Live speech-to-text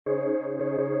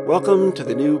Welcome to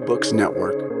the New Books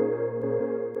Network.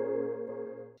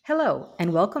 Hello,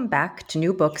 and welcome back to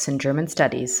New Books in German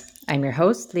Studies. I'm your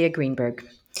host, Leah Greenberg.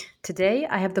 Today,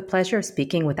 I have the pleasure of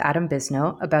speaking with Adam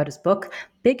Bisno about his book,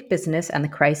 Big Business and the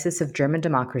Crisis of German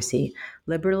Democracy,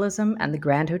 Liberalism and the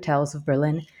Grand Hotels of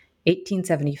Berlin,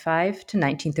 1875 to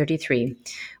 1933,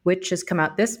 which has come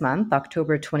out this month,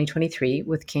 October 2023,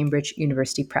 with Cambridge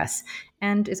University Press,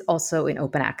 and is also in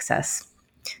open access.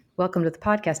 Welcome to the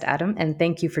podcast, Adam, and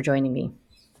thank you for joining me.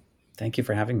 Thank you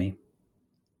for having me.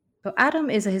 So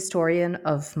Adam is a historian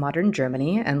of modern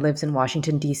Germany and lives in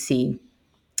Washington, D.C.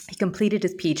 He completed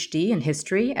his PhD in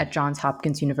history at Johns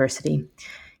Hopkins University.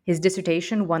 His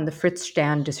dissertation won the Fritz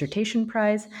Stern Dissertation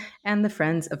Prize and the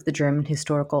Friends of the German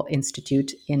Historical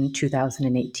Institute in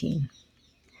 2018.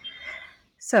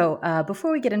 So,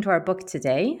 before we get into our book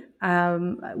today,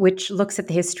 which looks at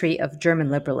the history of German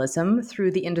liberalism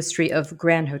through the industry of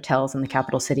grand hotels in the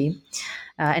capital city,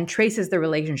 and traces the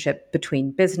relationship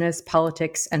between business,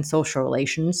 politics, and social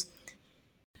relations,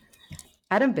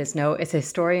 Adam Bisno is a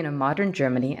historian of modern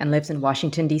Germany and lives in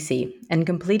Washington, D.C., and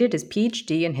completed his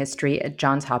PhD in history at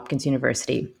Johns Hopkins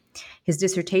University. His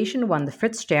dissertation won the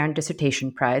Fritz Stern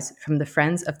Dissertation Prize from the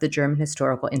Friends of the German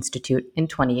Historical Institute in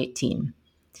 2018.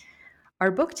 Our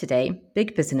book today,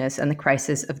 Big Business and the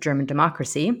Crisis of German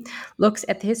Democracy, looks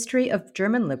at the history of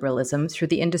German liberalism through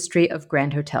the industry of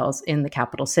grand hotels in the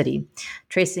capital city,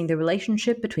 tracing the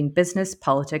relationship between business,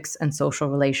 politics, and social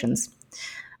relations.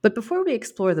 But before we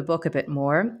explore the book a bit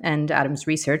more and Adam's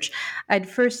research, I'd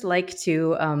first like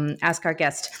to ask our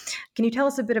guest, can you tell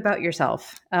us a bit about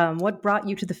yourself? What brought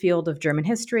you to the field of German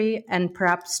history and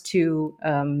perhaps to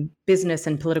business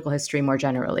and political history more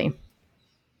generally?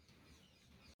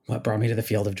 What brought me to the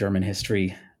field of German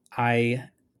history? I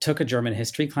took a German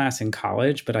history class in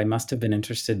college, but I must have been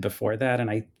interested before that.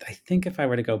 And I think if I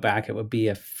were to go back, it would be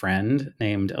a friend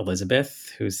named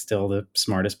Elizabeth, who's still the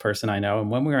smartest person I know.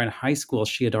 And when we were in high school,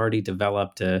 she had already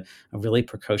developed a really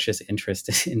precocious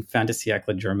interest in fin de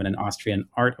siècle German and Austrian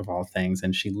art, of all things.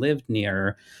 And she lived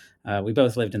near, we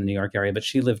both lived in the New York area, but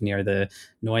she lived near the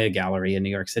Neue Gallery in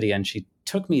New York City. And she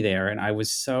took me there. And I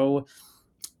was so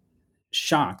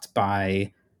shocked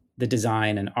by the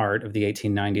design and art of the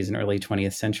 1890s and early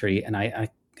 20th century. And I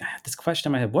had this question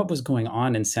in my head, what was going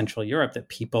on in Central Europe that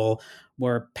people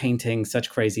were painting such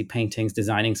crazy paintings,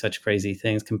 designing such crazy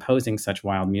things, composing such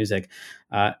wild music?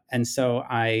 And so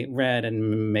I read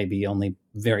and maybe only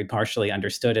very partially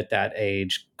understood at that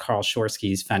age Karl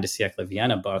Schorsky's Fin de siècle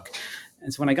Vienna book.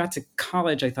 And so when I got to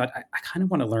college, I thought, I kind of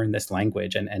want to learn this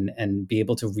language and be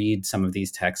able to read some of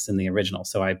these texts in the original.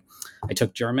 So I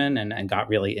took German and got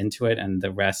really into it. And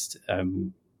the rest,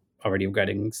 already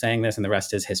regretting saying this, and the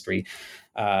rest is history.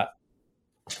 I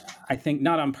think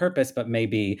not on purpose, but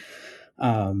maybe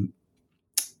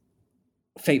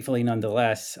fatefully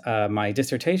nonetheless, my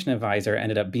dissertation advisor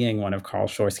ended up being one of Karl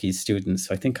Schorsky's students.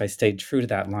 So I think I stayed true to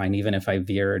that line, even if I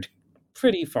veered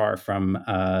pretty far from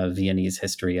Viennese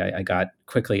history. I got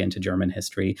quickly into German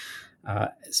history,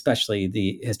 especially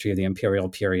the history of the imperial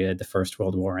period, the First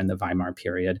World War, and the Weimar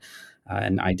period.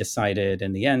 And I decided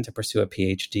in the end to pursue a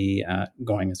PhD,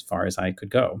 going as far as I could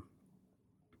go.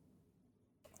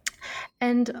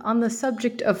 And on the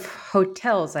subject of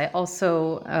hotels, I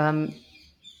also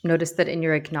noticed that in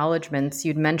your acknowledgments,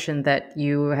 you'd mentioned that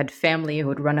you had family who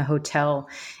would run a hotel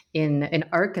in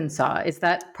Arkansas. Is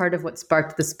that part of what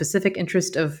sparked the specific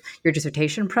interest of your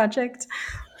dissertation project?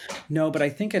 No, but I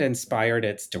think it inspired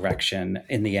its direction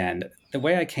in the end. The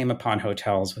way I came upon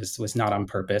hotels was not on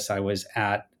purpose. I was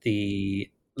at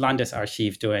the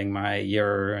Landesarchiv doing my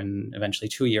year and eventually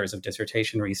 2 years of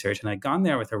dissertation research, and I'd gone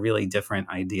there with a really different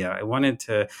idea. I wanted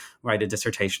to write a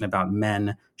dissertation about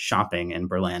men shopping in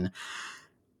Berlin.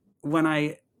 When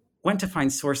I went to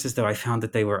find sources, though, I found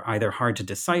that they were either hard to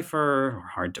decipher or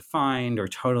hard to find or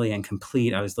totally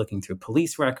incomplete. I was looking through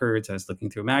police records, I was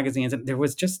looking through magazines, and there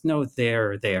was just no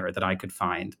there that I could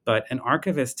find. But an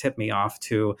archivist tipped me off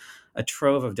to a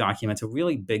trove of documents, a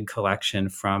really big collection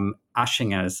from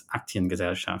Aschinger's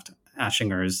Aktiengesellschaft,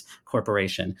 Aschinger's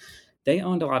corporation. They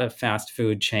owned a lot of fast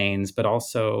food chains, but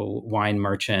also wine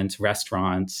merchants,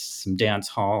 restaurants, some dance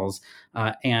halls,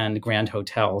 and grand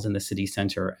hotels in the city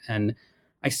center. And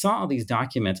I saw all these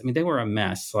documents. I mean, they were a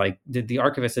mess. Like the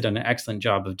archivist had done an excellent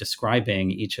job of describing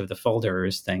each of the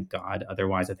folders, thank God.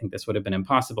 Otherwise, I think this would have been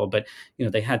impossible. But, you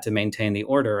know, they had to maintain the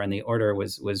order, and the order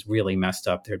was really messed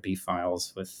up. There'd be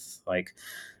files with like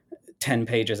 10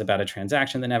 pages about a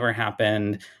transaction that never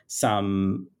happened,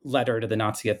 some letter to the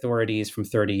Nazi authorities from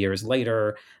 30 years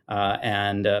later,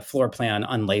 and a floor plan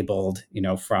unlabeled,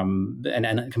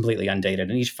 and completely undated.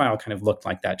 And each file kind of looked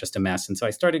like that, just a mess. And so I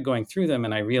started going through them,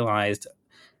 and I realized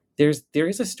there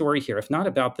is a story here, if not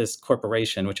about this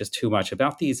corporation, which is too much,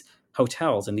 about these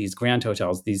hotels and these grand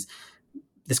hotels, this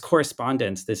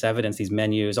correspondence, this evidence, these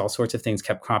menus, all sorts of things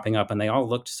kept cropping up, and they all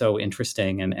looked so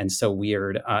interesting and so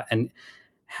weird, and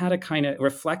had a kind of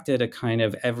reflected a kind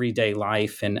of everyday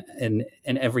life and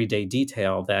everyday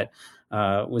detail that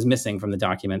was missing from the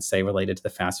documents, say, related to the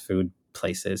fast food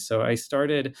places. So I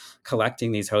started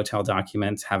collecting these hotel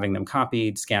documents, having them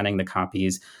copied, scanning the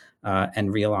copies,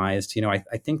 and realized,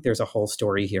 I think there's a whole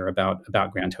story here about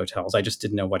grand hotels. I just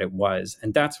didn't know what it was.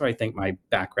 And that's where I think my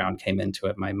background came into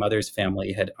it. My mother's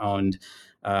family had owned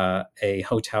a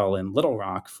hotel in Little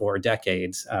Rock for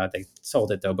decades. They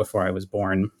sold it, though, before I was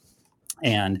born.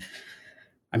 And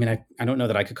I mean, I don't know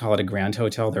that I could call it a grand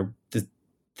hotel.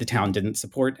 The town didn't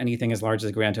support anything as large as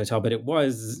a grand hotel, but it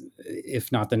was,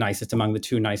 if not the nicest, among the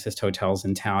two nicest hotels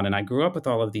in town. And I grew up with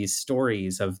all of these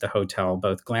stories of the hotel,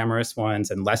 both glamorous ones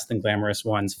and less than glamorous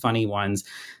ones, funny ones.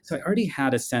 So I already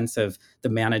had a sense of the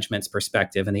management's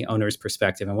perspective and the owner's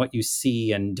perspective and what you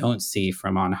see and don't see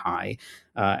from on high,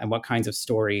 and what kinds of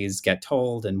stories get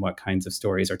told and what kinds of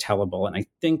stories are tellable. And I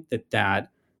think that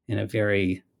in a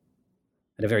very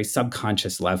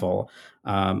subconscious level,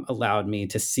 allowed me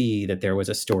to see that there was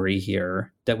a story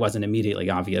here that wasn't immediately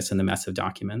obvious in the mess of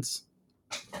documents.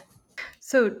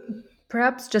 So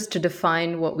perhaps just to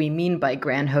define what we mean by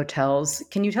grand hotels,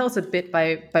 can you tell us a bit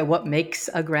by what makes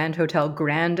a grand hotel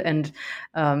grand? And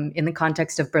in the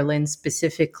context of Berlin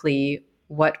specifically,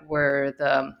 what were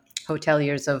the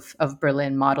hoteliers of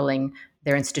Berlin modeling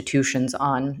their institutions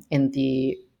on in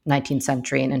the 19th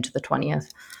century and into the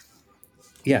 20th?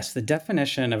 Yes, the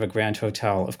definition of a grand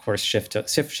hotel, of course,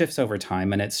 shifts over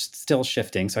time, and it's still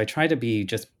shifting. So I try to be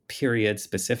just period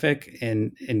specific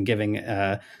in giving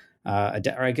I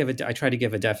try to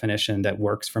give a definition that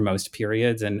works for most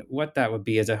periods. And what that would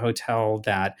be is a hotel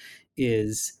that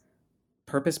is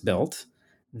purpose built,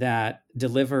 that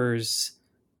delivers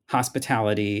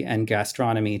hospitality and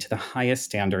gastronomy to the highest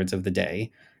standards of the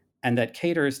day, and that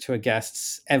caters to a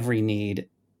guest's every need,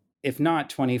 if not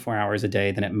 24 hours a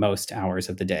day, then at most hours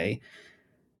of the day.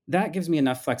 That gives me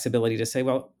enough flexibility to say,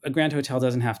 well, a grand hotel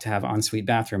doesn't have to have ensuite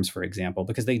bathrooms, for example,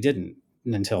 because they didn't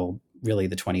until really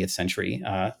the 20th century,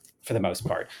 for the most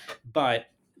part. But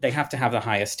they have to have the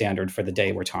highest standard for the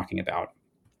day we're talking about.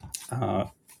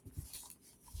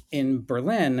 In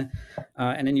Berlin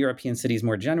and in European cities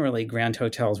more generally, grand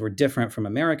hotels were different from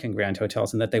American grand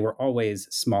hotels in that they were always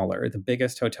smaller. The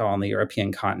biggest hotel on the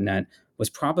European continent was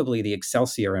probably the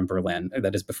Excelsior in Berlin,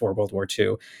 that is before World War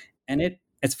II. And it,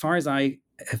 as far as I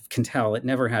can tell, it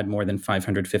never had more than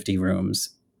 550 rooms.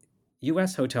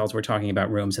 U.S. hotels, we're talking about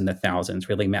rooms in the thousands,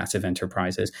 really massive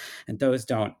enterprises, and those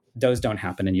don't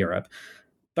happen in Europe.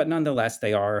 But nonetheless,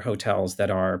 they are hotels that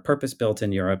are purpose-built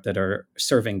in Europe that are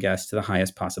serving guests to the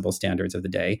highest possible standards of the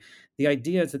day. The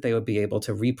idea is that they would be able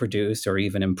to reproduce or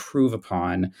even improve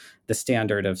upon the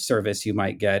standard of service you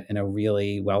might get in a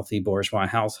really wealthy bourgeois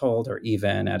household or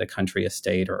even at a country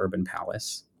estate or urban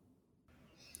palace.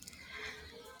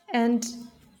 And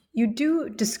you do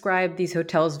describe these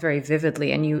hotels very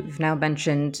vividly, and you've now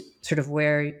mentioned sort of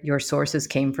where your sources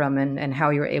came from and how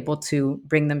you were able to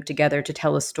bring them together to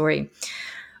tell a story.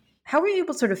 How were you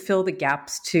able to sort of fill the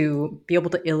gaps to be able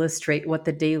to illustrate what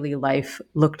the daily life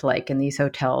looked like in these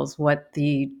hotels, what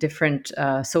the different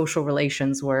social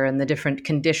relations were and the different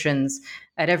conditions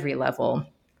at every level?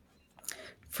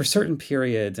 For certain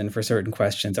periods and for certain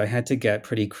questions, I had to get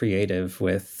pretty creative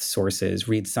with sources,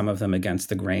 read some of them against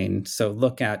the grain. So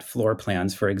look at floor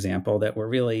plans, for example, that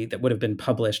would have been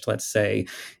published, let's say,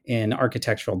 in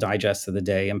architectural digests of the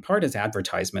day, in part as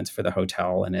advertisements for the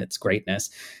hotel and its greatness.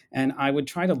 And I would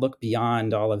try to look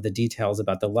beyond all of the details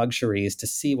about the luxuries to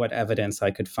see what evidence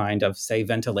I could find of, say,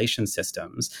 ventilation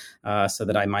systems, so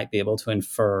that I might be able to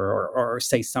infer or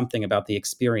say something about the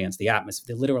experience, the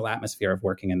atmosphere, the literal atmosphere of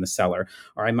working in the cellar.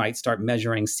 Or I might start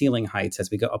measuring ceiling heights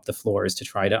as we go up the floors to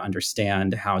try to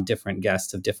understand how different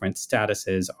guests of different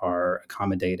statuses are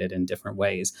accommodated in different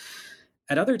ways.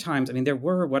 At other times, I mean, there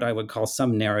were what I would call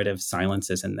some narrative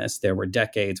silences in this. There were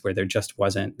decades where there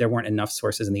weren't enough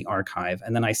sources in the archive.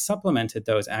 And then I supplemented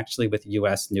those actually with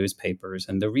U.S. newspapers.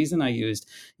 And the reason I used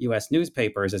U.S.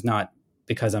 newspapers is not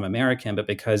because I'm American, but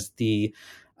because the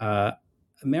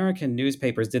American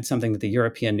newspapers did something that the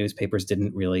European newspapers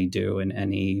didn't really do in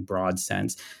any broad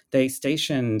sense. They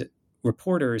stationed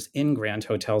reporters in grand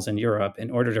hotels in Europe in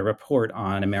order to report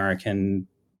on American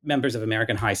members of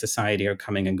American high society are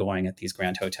coming and going at these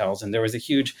grand hotels. And there was a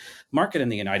huge market in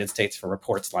the United States for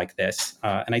reports like this.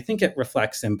 And I think it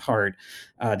reflects in part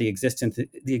the existence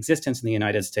in the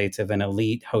United States of an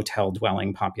elite hotel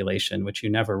dwelling population, which you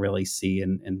never really see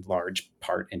in large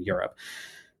part in Europe.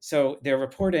 So they're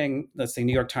reporting, let's say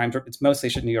New York Times, it's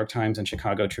mostly New York Times and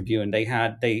Chicago Tribune. They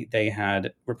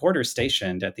had reporters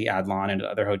stationed at the Adlon and at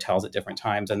other hotels at different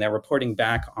times, and they're reporting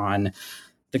back on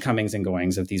the comings and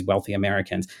goings of these wealthy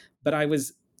Americans. But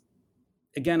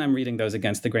I'm reading those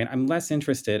against the grain. I'm less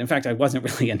interested. In fact, I wasn't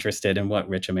really interested in what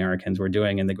rich Americans were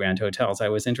doing in the grand hotels. I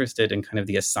was interested in kind of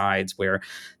the asides where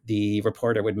the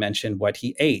reporter would mention what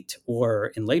he ate, or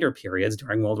in later periods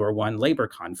during World War I, labor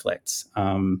conflicts.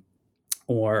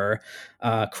 Or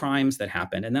crimes that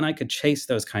happened. And then I could chase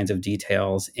those kinds of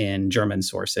details in German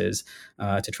sources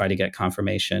to try to get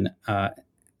confirmation.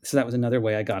 So that was another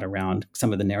way I got around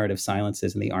some of the narrative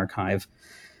silences in the archive.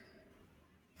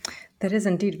 That is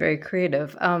indeed very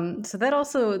creative. So that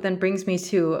also then brings me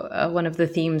to one of the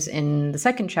themes in the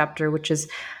second chapter, which is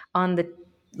on the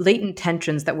latent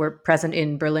tensions that were present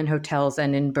in Berlin hotels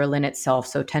and in Berlin itself.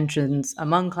 So tensions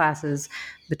among classes,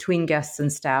 between guests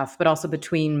and staff, but also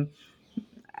between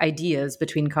ideas,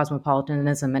 between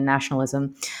cosmopolitanism and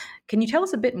nationalism. Can you tell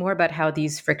us a bit more about how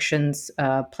these frictions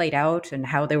played out and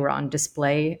how they were on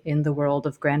display in the world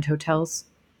of grand hotels?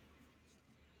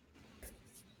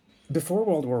 Before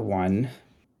World War I,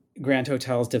 grand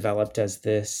hotels developed as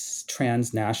this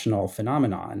transnational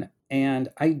phenomenon, and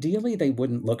ideally they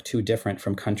wouldn't look too different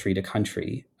from country to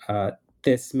country.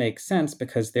 This makes sense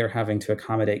because they're having to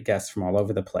accommodate guests from all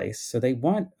over the place. So they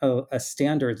want a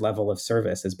standard level of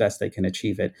service as best they can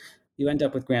achieve it. You end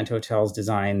up with grand hotels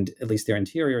designed, at least their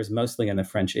interiors, mostly in the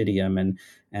French idiom,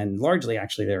 and largely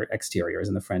actually their exteriors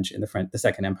in the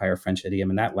Second Empire French idiom,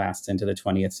 and that lasts into the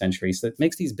 20th century. So it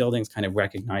makes these buildings kind of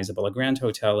recognizable. A grand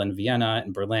hotel in Vienna,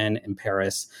 in Berlin, in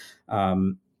Paris,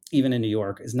 even in New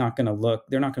York, they're not going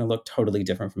to look totally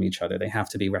different from each other. They have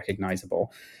to be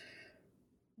recognizable.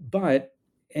 But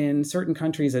in certain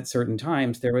countries at certain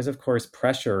times, there was, of course,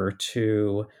 pressure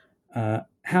to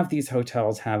have these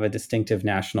hotels have a distinctive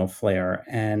national flair.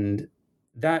 And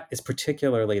that is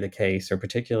particularly the case, or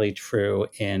particularly true,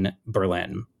 in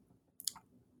Berlin.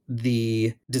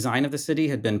 The design of the city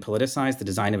had been politicized, the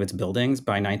design of its buildings,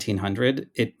 by 1900.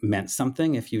 It meant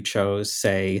something if you chose,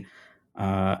 say,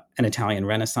 an Italian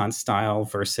Renaissance style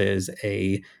versus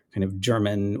a kind of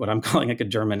German, what I'm calling like a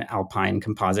German Alpine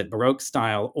composite Baroque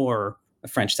style, or a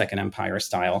French Second Empire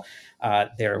style.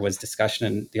 There was discussion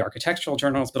in the architectural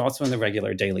journals, but also in the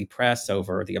regular daily press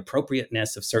over the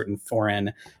appropriateness of certain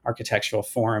foreign architectural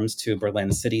forms to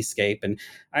Berlin's cityscape. And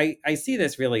I see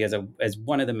this really as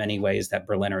one of the many ways that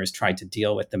Berliners tried to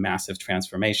deal with the massive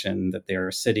transformation that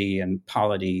their city and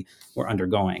polity were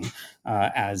undergoing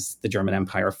as the German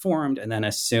Empire formed and then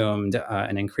assumed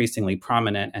an increasingly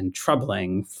prominent and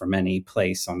troubling, for many,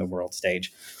 place on the world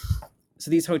stage. So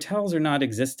these hotels are not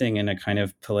existing in a kind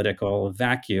of political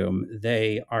vacuum.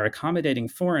 They are accommodating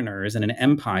foreigners in an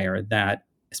empire that,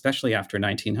 especially after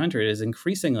 1900, is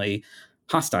increasingly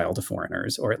hostile to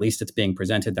foreigners, or at least it's being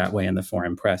presented that way in the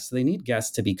foreign press. So they need guests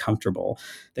to be comfortable.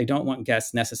 They don't want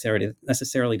guests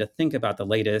necessarily to think about the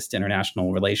latest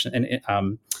international relation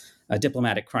and a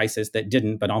diplomatic crisis that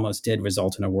didn't, but almost did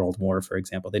result in a world war, for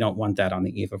example. They don't want that on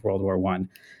the eve of World War I.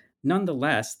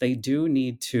 Nonetheless, they do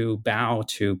need to bow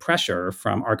to pressure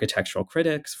from architectural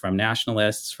critics, from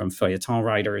nationalists, from feuilleton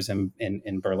writers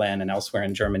in Berlin and elsewhere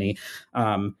in Germany.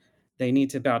 They need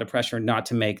to bow to pressure not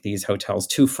to make these hotels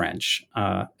too French.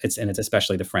 It's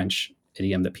especially the French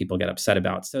idiom that people get upset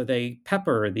about. So they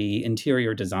pepper the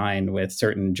interior design with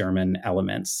certain German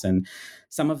elements. And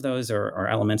some of those are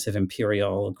elements of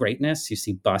imperial greatness. You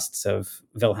see busts of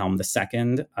Wilhelm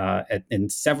II in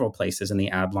several places in the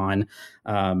Adlon.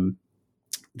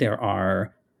 There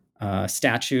are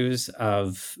statues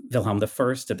of Wilhelm I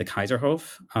at the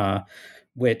Kaiserhof,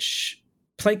 which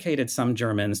placated some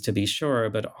Germans, to be sure,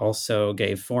 but also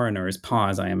gave foreigners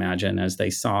pause, I imagine, as they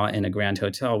saw in a grand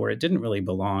hotel where it didn't really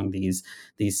belong these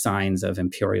signs of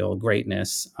imperial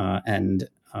greatness and,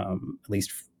 at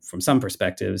least from some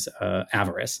perspectives,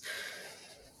 avarice.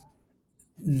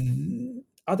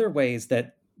 Other ways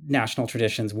that national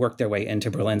traditions worked their way into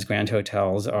Berlin's grand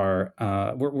hotels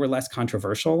were less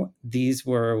controversial. These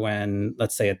were when,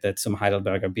 let's say at the Zum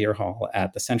Heidelberger Beer Hall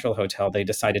at the Central Hotel, they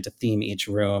decided to theme each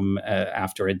room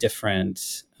after a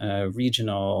different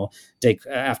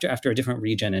after a different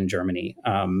region in Germany.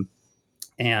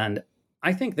 And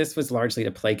I think this was largely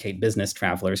to placate business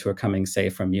travelers who are coming, say,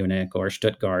 from Munich or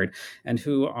Stuttgart, and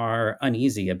who are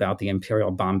uneasy about the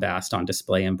imperial bombast on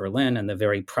display in Berlin and the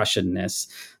very Prussianness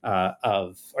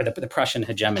the Prussian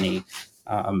hegemony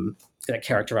that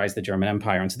characterized the German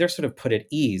Empire. And so they're sort of put at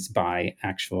ease by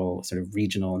actual sort of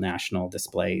regional, national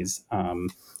displays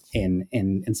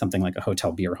in something like a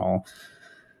hotel beer hall.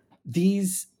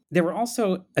 There were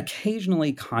also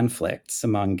occasionally conflicts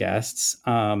among guests.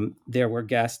 There were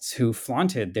guests who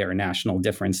flaunted their national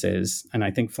differences, and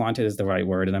I think flaunted is the right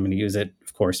word, and I'm going to use it,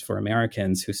 of course, for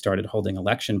Americans who started holding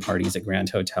election parties at grand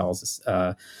hotels.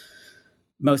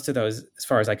 Most of those, as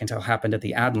far as I can tell, happened at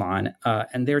the Adlon,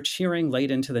 and they're cheering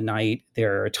late into the night.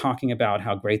 They're talking about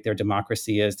how great their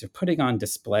democracy is. They're putting on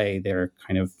display their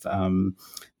kind of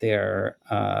their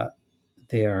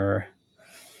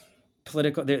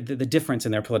political, the difference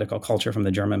in their political culture from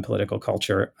the German political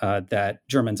culture that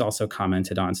Germans also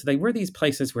commented on. So they were these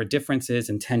places where differences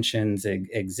and tensions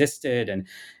existed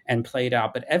and played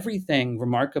out, but everything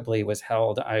remarkably was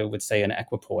held, I would say, in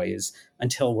equipoise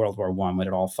until World War I, when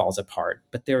it all falls apart.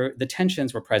 But the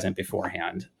tensions were present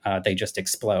beforehand. They just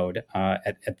explode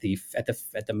at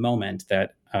the moment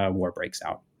that war breaks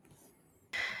out.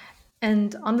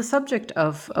 And on the subject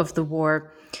of the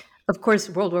war, of course,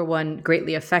 World War I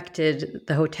greatly affected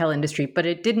the hotel industry, but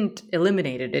it didn't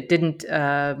eliminate it. It didn't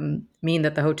mean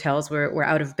that the hotels were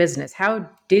out of business. How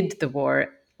did the war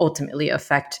ultimately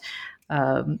affect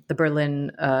the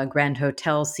Berlin Grand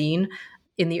Hotel scene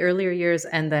in the earlier years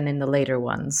and then in the later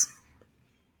ones?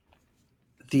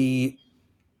 The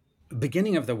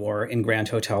beginning of the war in grand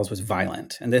hotels was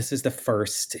violent. And this is the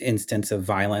first instance of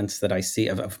violence that I see,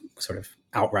 of sort of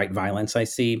outright violence I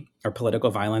see, or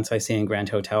political violence I see in grand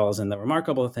hotels. And the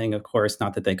remarkable thing, of course,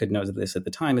 not that they could know this at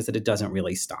the time, is that it doesn't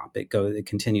really stop. It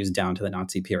continues down to the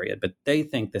Nazi period. But they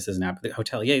think this is the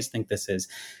hoteliers think this is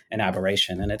an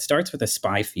aberration. And it starts with a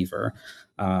spy fever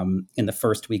in the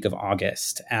first week of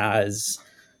August, as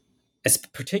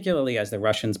particularly as the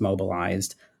Russians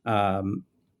mobilized.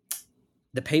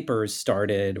 The papers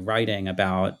started writing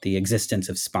about the existence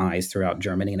of spies throughout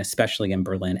Germany, and especially in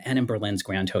Berlin and in Berlin's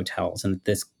grand hotels. And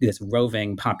this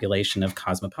roving population of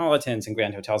cosmopolitans in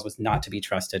grand hotels was not to be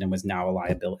trusted and was now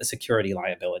a security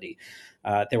liability.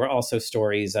 There were also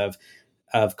stories of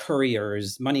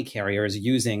couriers, money carriers,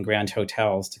 using grand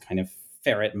hotels to kind of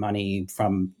ferret money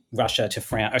from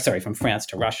from France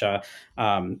to Russia.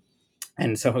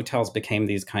 And so hotels became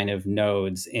these kind of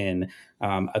nodes in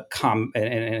a kind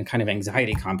of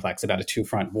anxiety complex about a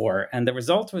two-front war. And the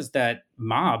result was that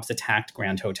mobs attacked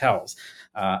grand hotels.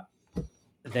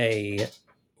 They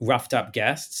roughed up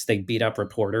guests. They beat up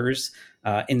reporters.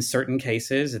 In certain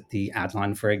cases, at the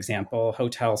Adlon, for example,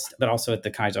 hotels, but also at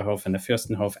the Kaiserhof and the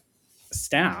Fürstenhof,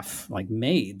 staff, like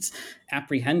maids,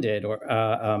 apprehended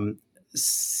or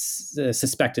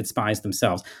suspected spies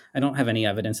themselves. I don't have any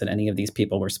evidence that any of these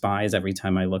people were spies. Every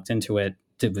time I looked into it,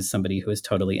 it was somebody who was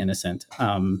totally innocent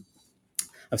of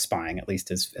spying, at least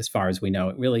as far as we know.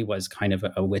 It really was kind of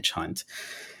a witch hunt.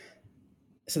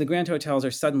 So the grand hotels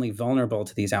are suddenly vulnerable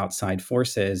to these outside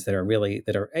forces that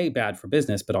are bad for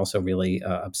business, but also really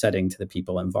upsetting to the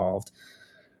people involved.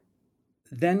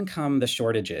 Then come the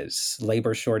shortages,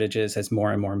 labor shortages, as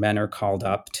more and more men are called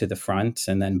up to the front,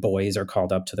 and then boys are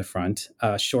called up to the front.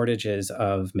 Shortages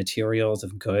of materials,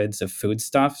 of goods, of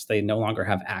foodstuffs. They no longer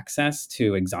have access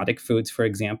to exotic foods, for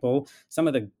example. Some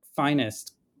of the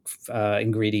finest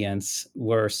ingredients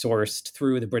were sourced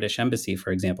through the British Embassy,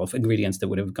 for example, ingredients that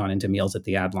would have gone into meals at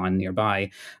the Adlon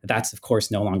nearby. That's, of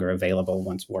course, no longer available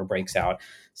once war breaks out.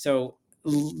 So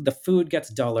the food gets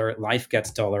duller, life gets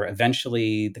duller.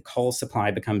 Eventually, the coal supply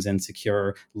becomes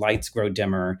insecure, lights grow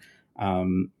dimmer,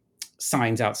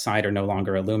 signs outside are no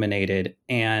longer illuminated.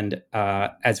 And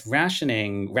as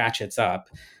rationing ratchets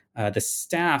up, the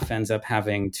staff ends up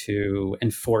having to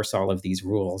enforce all of these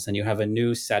rules. And you have a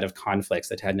new set of conflicts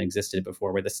that hadn't existed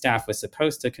before, where the staff was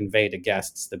supposed to convey to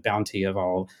guests the bounty of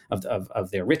all of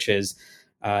their riches.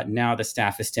 Now the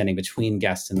staff is standing between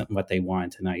guests and what they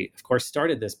want. And I, of course,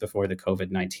 started this before the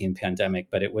COVID-19 pandemic,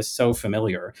 but it was so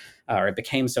familiar, or it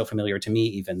became so familiar to me,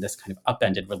 even this kind of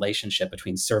upended relationship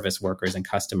between service workers and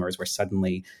customers, where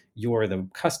suddenly you're the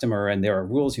customer and there are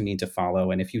rules you need to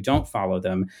follow. And if you don't follow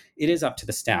them, it is up to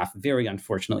the staff, very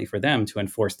unfortunately for them, to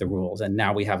enforce the rules. And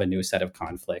now we have a new set of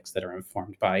conflicts that are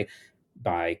informed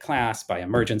by class, by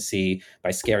emergency,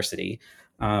 by scarcity.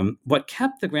 What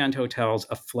kept the grand hotels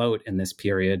afloat in this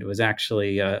period was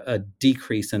actually a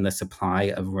decrease in the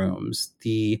supply of rooms.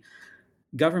 The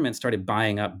government started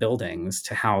buying up buildings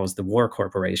to house the war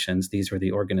corporations. These were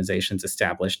the organizations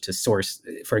established to source,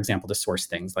 for example, to source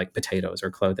things like potatoes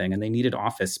or clothing, and they needed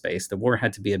office space. The war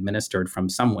had to be administered from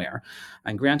somewhere.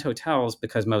 And grand hotels,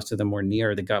 because most of them were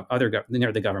near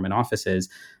near the government offices,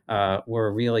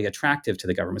 were really attractive to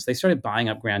the governments. They started buying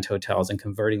up grand hotels and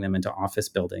converting them into office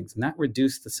buildings, and that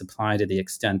reduced the supply to the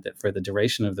extent that for the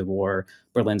duration of the war,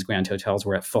 Berlin's grand hotels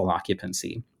were at full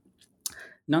occupancy.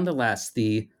 Nonetheless,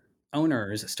 the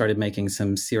owners started making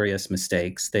some serious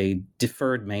mistakes. They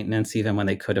deferred maintenance even when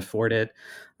they could afford it.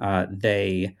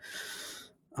 They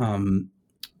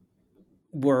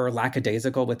were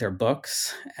lackadaisical with their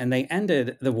books, and they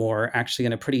ended the war actually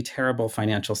in a pretty terrible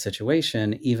financial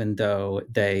situation, even though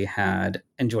they had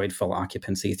enjoyed full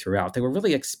occupancy throughout. They were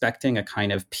really expecting a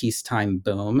kind of peacetime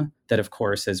boom that, of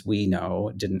course, as we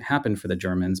know, didn't happen for the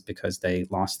Germans because they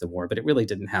lost the war, but it really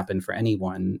didn't happen for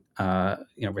anyone.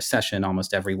 Recession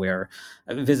almost everywhere,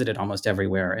 visited almost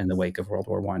everywhere in the wake of World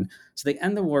War I. So they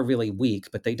end the war really weak,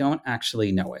 but they don't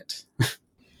actually know it.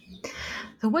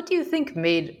 So what do you think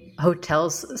made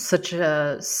hotels such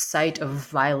a site of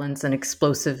violence and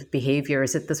explosive behavior?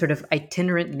 Is it the sort of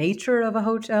itinerant nature of a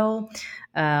hotel?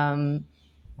 What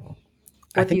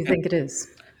do you think it is?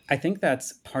 I think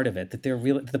that's part of it, that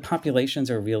the populations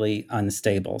are really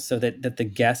unstable. So that the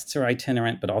guests are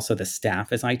itinerant, but also the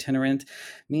staff is itinerant,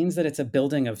 means that it's a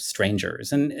building of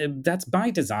strangers. And that's by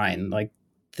design. Like,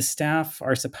 the staff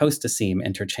are supposed to seem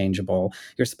interchangeable.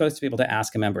 You're supposed to be able to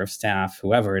ask a member of staff,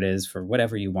 whoever it is, for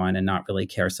whatever you want and not really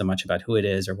care so much about who it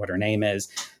is or what her name is.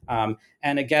 And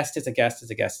a guest is a guest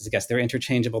is a guest is a guest. They're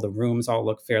interchangeable. The rooms all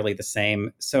look fairly the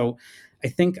same. So I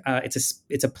think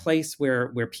it's a place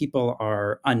where people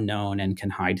are unknown and can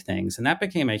hide things. And that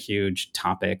became a huge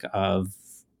topic of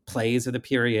plays of the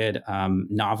period,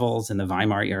 novels in the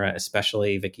Weimar era,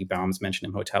 especially. Vicky Baum's Mention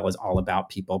im Hotel is all about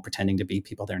people pretending to be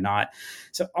people they're not.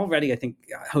 So already I think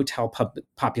hotel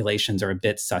populations are a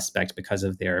bit suspect because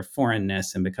of their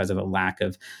foreignness and because of a lack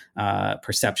of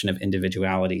perception of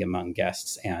individuality among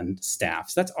guests and staff.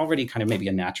 So that's already kind of maybe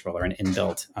a natural or an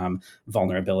inbuilt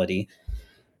vulnerability.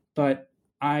 But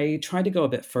I tried to go a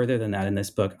bit further than that in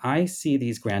this book. I see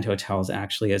these grand hotels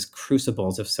actually as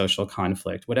crucibles of social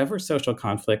conflict. Whatever social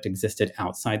conflict existed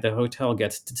outside the hotel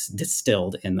gets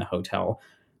distilled in the hotel.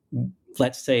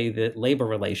 Let's say that labor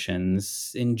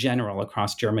relations in general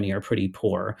across Germany are pretty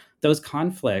poor. Those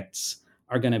conflicts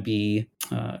are going to be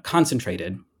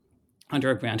concentrated under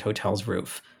a grand hotel's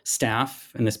roof.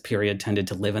 Staff in this period tended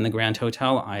to live in the grand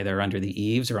hotel, either under the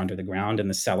eaves or under the ground in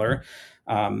the cellar.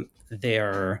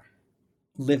 They're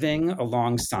living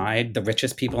alongside the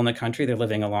richest people in the country. They're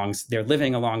living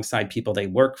alongside people they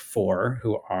work for,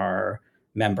 who are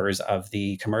members of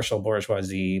the commercial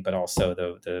bourgeoisie, but also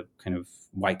the kind of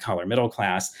white-collar middle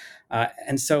class.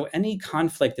 And so any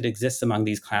conflict that exists among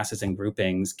these classes and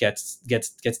groupings gets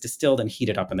distilled and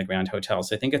heated up in the grand hotel.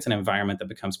 So I think it's an environment that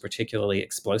becomes particularly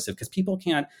explosive because people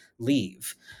can't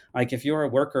leave. Like, if you're a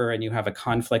worker and you have a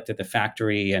conflict at the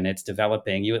factory and it's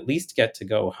developing, you at least get to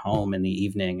go home in the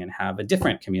evening and have a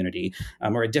different community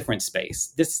or a different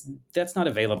space. That's not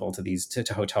available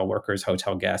to hotel workers,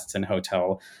 hotel guests, and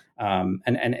hotel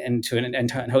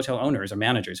and hotel owners or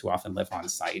managers who often live on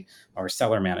site, or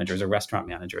cellar managers or restaurant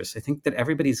managers. I think that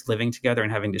everybody's living together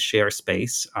and having to share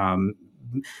space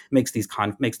makes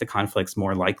the conflicts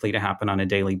more likely to happen on a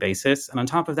daily basis. And on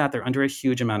top of that, they're under a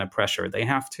huge amount of pressure. They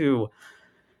have to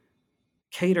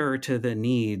cater to the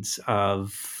needs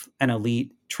of an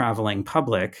elite traveling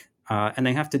public, and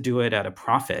they have to do it at a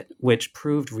profit, which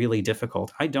proved really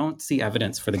difficult. I don't see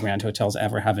evidence for the grand hotels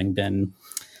ever having been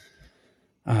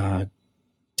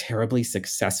terribly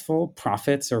successful.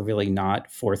 Profits are really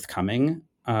not forthcoming.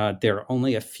 There are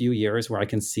only a few years where I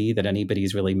can see that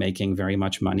anybody's really making very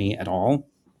much money at all.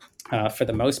 For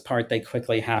the most part, they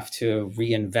quickly have to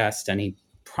reinvest any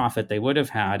profit they would have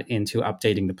had into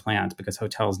updating the plant, because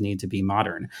hotels need to be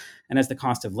modern. And as the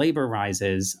cost of labor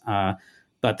rises,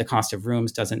 but the cost of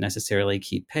rooms doesn't necessarily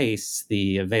keep pace,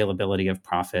 the availability of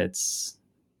profits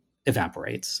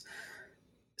evaporates.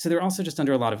 So they're also just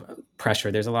under a lot of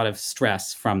pressure. There's a lot of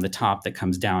stress from the top that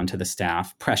comes down to the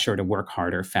staff, pressure to work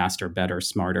harder, faster, better,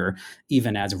 smarter,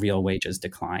 even as real wages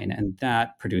decline. And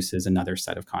that produces another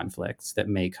set of conflicts that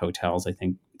made hotels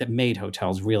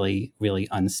really, really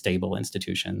unstable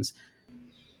institutions.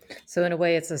 So in a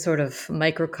way, it's a sort of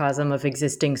microcosm of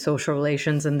existing social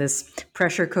relations in this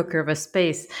pressure cooker of a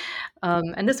space.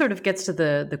 And this sort of gets to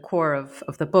the core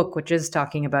of the book, which is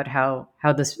talking about how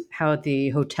the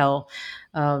hotel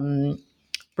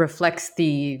reflects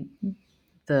the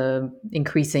the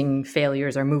increasing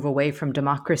failures or move away from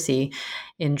democracy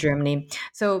in Germany.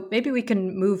 So maybe we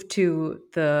can move to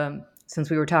since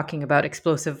we were talking about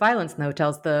explosive violence in the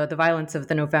hotels, the violence of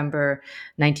the November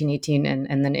 1918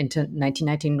 and then into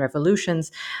 1919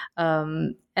 revolutions,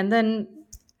 and then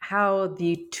how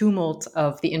the tumult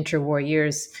of the interwar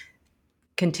years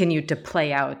continued to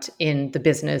play out in the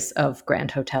business of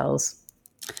grand hotels.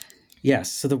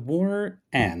 Yes. So the war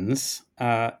ends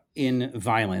in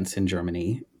violence in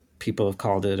Germany. People have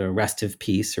called it a restive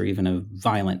peace or even a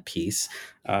violent peace.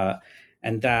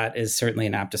 And that is certainly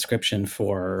an apt description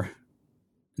for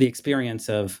the experience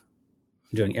of,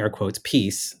 I'm doing air quotes,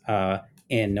 peace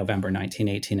in November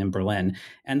 1918 in Berlin.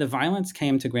 And the violence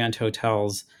came to grand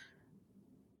hotels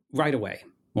right away,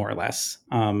 more or less.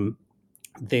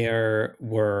 There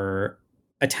were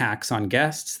attacks on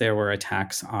guests, there were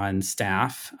attacks on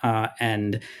staff,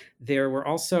 and there were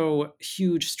also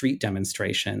huge street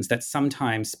demonstrations that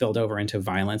sometimes spilled over into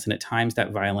violence, and at times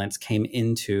that violence came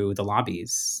into the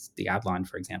lobbies. The Adlon,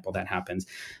 for example, that happens.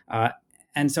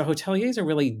 And so hoteliers are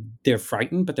really, they're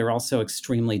frightened, but they're also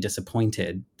extremely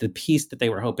disappointed. The peace that they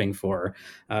were hoping for,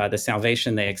 the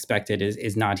salvation they expected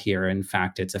is not here. In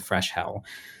fact, it's a fresh hell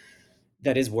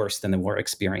that is worse than the war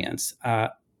experience.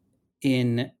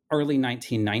 In early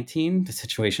 1919, the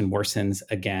situation worsens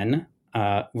again.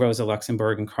 Rosa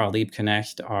Luxemburg and Karl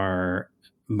Liebknecht are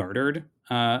murdered,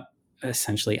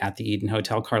 essentially at the Eden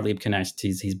Hotel. Karl Liebknecht,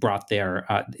 he's brought there.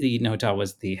 The Eden Hotel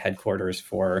was the headquarters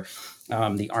for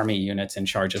the army units in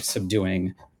charge of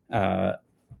subduing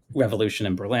revolution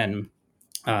in Berlin.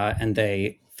 And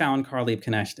they found Karl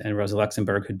Liebknecht and Rosa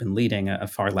Luxemburg, who'd been leading a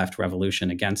far-left revolution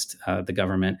against the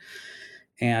government.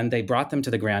 And they brought them to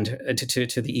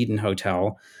the Eden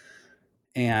Hotel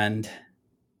and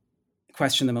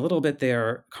questioned them a little bit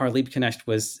there. Karl Liebknecht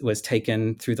was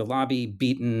taken through the lobby,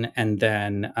 beaten, and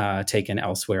then taken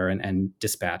elsewhere and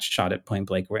dispatched, shot at point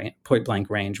blank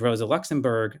range. Rosa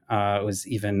Luxemburg was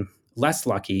even less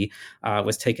lucky,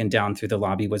 was taken down through the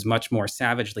lobby, was much more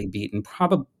savagely beaten,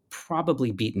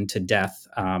 probably beaten to death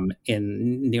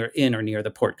in or near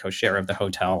the porte cochere of the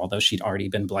hotel, although she'd already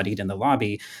been bloodied in the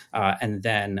lobby, and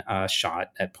then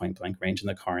shot at point blank range in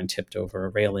the car and tipped over a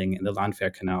railing in the Landwehr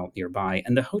Canal nearby.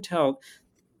 And that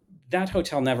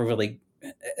hotel never really,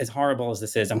 as horrible as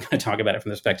this is, I'm going to talk about it from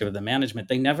the perspective of the management,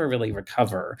 they never really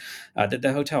recover.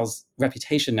 The hotel's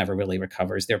reputation never really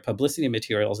recovers. Their publicity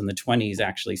materials in the 1920s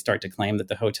actually start to claim that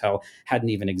the hotel hadn't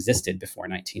even existed before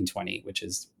 1920, which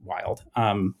is wild.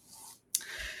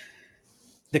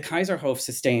 The Kaiserhof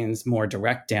sustains more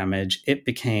direct damage. It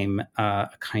became a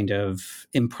kind of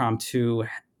impromptu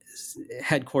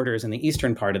headquarters in the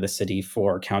eastern part of the city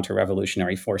for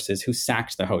counter-revolutionary forces who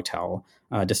sacked the hotel,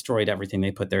 destroyed everything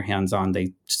they put their hands on.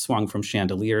 They swung from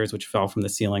chandeliers, which fell from the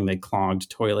ceiling. They clogged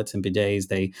toilets and bidets.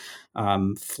 They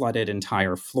flooded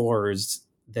entire floors.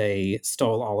 They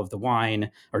stole all of the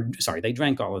wine, they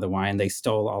drank all of the wine. They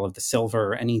stole all of the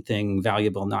silver, anything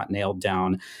valuable not nailed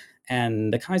down.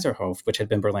 And the Kaiserhof, which had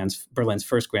been Berlin's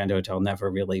first grand hotel, never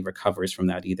really recovers from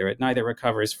that either. It neither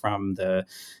recovers from the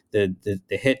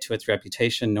hit to its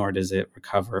reputation, nor does it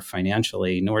recover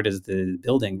financially, nor does the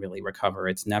building really recover.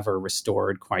 It's never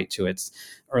restored quite to its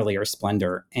earlier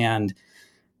splendor. And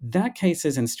that case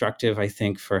is instructive, I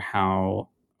think, for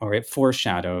it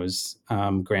foreshadows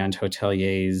grand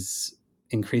hoteliers'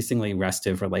 increasingly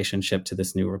restive relationship to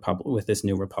this new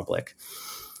republic.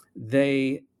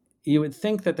 You would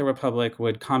think that the Republic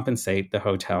would compensate the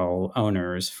hotel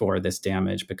owners for this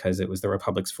damage because it was the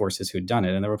Republic's forces who'd done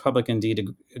it. And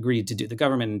the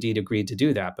government indeed agreed to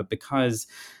do that. But because,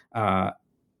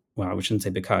 we shouldn't say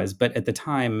because, but at the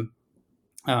time,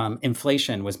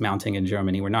 inflation was mounting in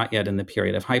Germany. We're not yet in the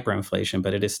period of hyperinflation,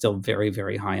 but it is still very,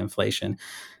 very high inflation.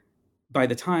 By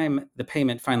the time the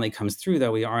payment finally comes through,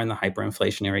 though, we are in the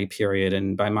hyperinflationary period.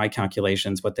 And by my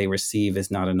calculations, what they receive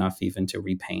is not enough even to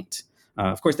repaint.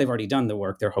 Of course, they've already done the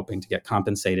work. They're hoping to get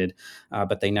compensated,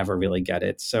 but they never really get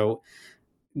it. So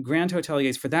grand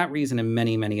hoteliers, for that reason and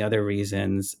many, many other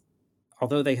reasons,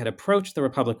 although they had approached the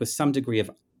Republic with some degree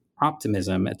of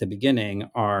optimism at the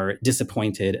beginning, are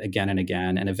disappointed again and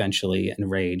again and eventually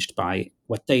enraged by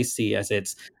what they see as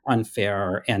its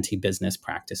unfair anti-business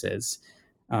practices.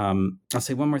 I'll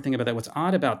say one more thing about that. What's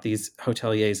odd about these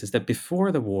hoteliers is that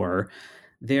before the war,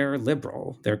 they're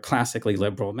liberal. They're classically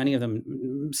liberal. Many of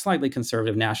them slightly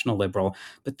conservative, national liberal,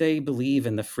 but they believe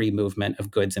in the free movement of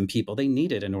goods and people. They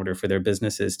need it in order for their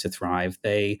businesses to thrive.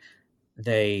 They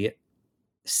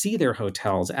see their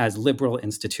hotels as liberal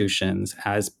institutions,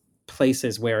 as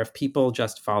places where if people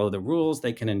just follow the rules,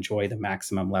 they can enjoy the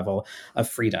maximum level of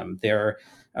freedom. They're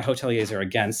hoteliers are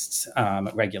against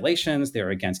regulations, they're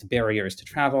against barriers to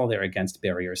travel, they're against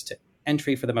barriers to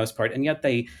entry for the most part, and yet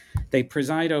they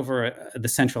preside over the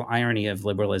central irony of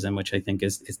liberalism, which I think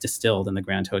is distilled in the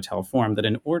Grand Hotel form, that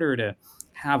in order to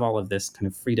have all of this kind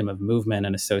of freedom of movement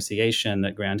and association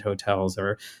that grand hotels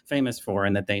are famous for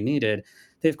and that they needed,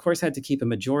 they of course had to keep a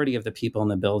majority of the people in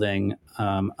the building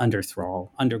under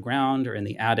thrall, underground or in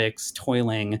the attics,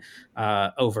 toiling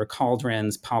over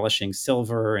cauldrons, polishing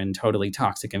silver in totally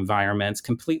toxic environments,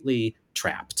 completely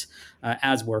trapped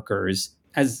as workers,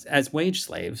 as wage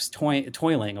slaves,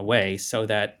 toiling away, so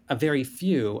that a very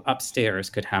few upstairs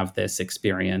could have this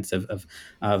experience of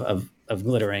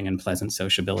glittering and pleasant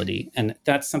sociability. And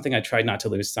that's something I tried not to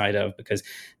lose sight of, because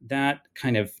that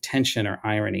kind of tension or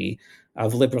irony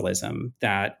of liberalism,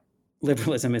 that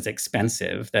liberalism is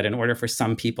expensive, that in order for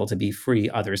some people to be free,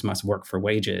 others must work for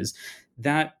wages,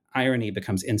 that irony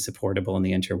becomes insupportable in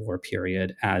the interwar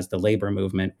period as the labor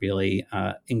movement really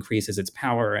increases its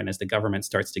power, and as the government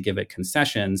starts to give it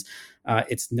concessions.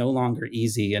 It's no longer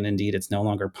easy, and indeed it's no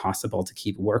longer possible to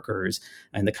keep workers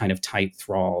in the kind of tight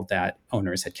thrall that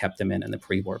owners had kept them in the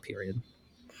pre-war period.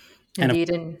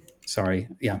 Indeed.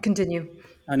 Continue.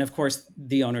 And of course,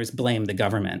 the owners blame the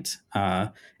government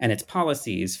and its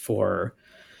policies for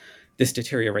this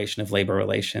deterioration of labor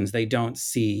relations. They don't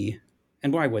see,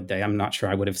 and why would they? I'm not sure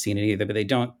I would have seen it either, but they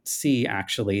don't see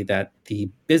actually that the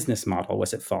business model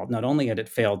was at fault. Not only had it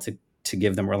failed to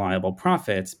give them reliable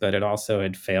profits, but it also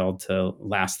had failed to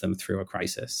last them through a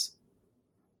crisis.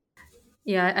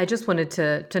 Yeah, I just wanted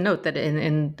to note that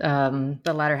in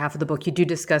the latter half of the book, you do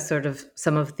discuss sort of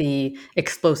some of the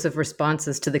explosive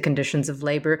responses to the conditions of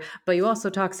labor, but you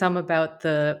also talk some about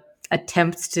the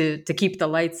attempts to keep the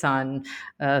lights on,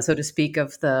 so to speak,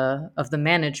 of the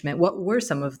management. What were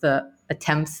some of the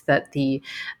attempts that the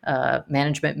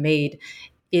management made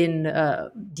in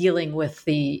dealing with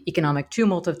the economic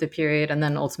tumult of the period, and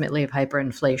then ultimately of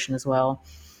hyperinflation as well?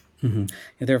 Mm-hmm.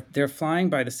 They're flying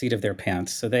by the seat of their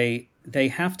pants. So they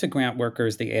have to grant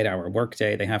workers the 8-hour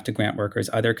workday. They have to grant workers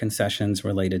other concessions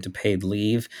related to paid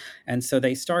leave. And so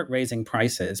they start raising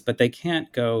prices, but they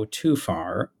can't go too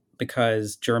far,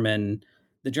 because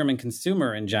the German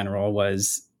consumer in general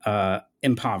was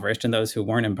impoverished, and those who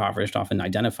weren't impoverished often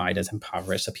identified as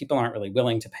impoverished. So people aren't really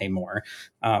willing to pay more.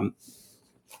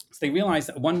 So they realized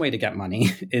that one way to get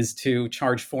money is to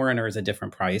charge foreigners a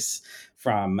different price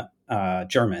from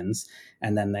Germans,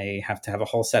 and then they have to have a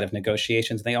whole set of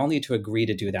negotiations. They all need to agree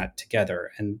to do that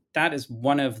together, and that is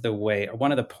one of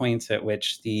the points at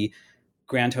which the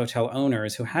Grand Hotel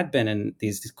owners, who had been in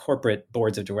these corporate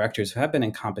boards of directors, who have been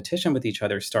in competition with each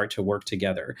other, start to work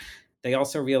together. They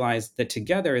also realize that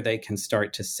together they can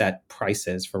start to set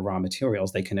prices for raw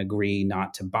materials. They can agree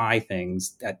not to buy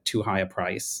things at too high a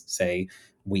price, say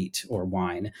wheat or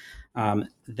wine.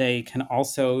 They can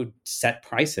also set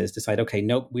prices, decide, okay,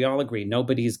 no, we all agree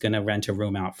nobody's going to rent a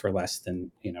room out for less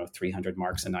than 300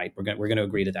 marks a night. We're going to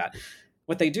agree to that.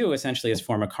 What they do essentially is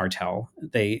form a cartel.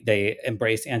 They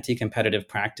embrace anti-competitive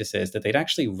practices that they'd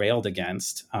actually railed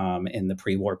against in the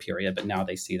pre-war period, but now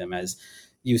they see them as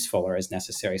useful or as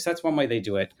necessary. So that's one way they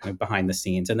do it, kind of behind the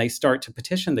scenes. And they start to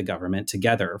petition the government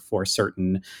together for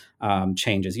certain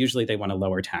changes. Usually they want to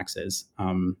lower taxes.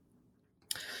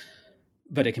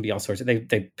 But it can be all sorts of.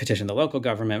 They petition the local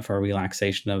government for a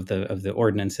relaxation of the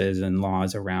ordinances and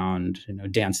laws around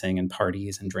dancing and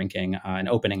parties and drinking and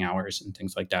opening hours and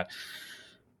things like that.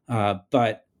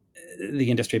 But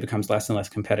the industry becomes less and less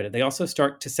competitive. They also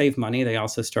start to save money. They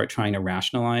also start trying to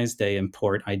rationalize. They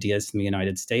import ideas from the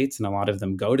United States, and a lot of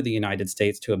them go to the United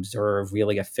States to observe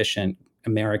really efficient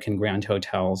American grand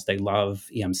hotels. They love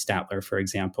E.M. Statler, for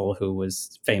example, who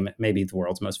was famous, maybe the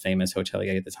world's most famous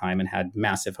hotelier at the time, and had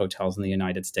massive hotels in the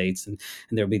United States. And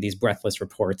there would be these breathless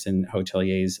reports in the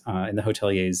hotelier's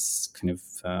kind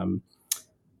of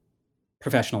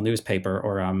professional newspaper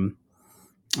or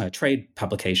trade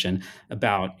publication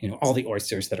about all the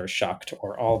oysters that are shucked,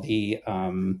 or all the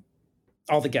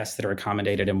guests that are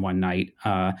accommodated in one night,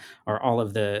 or all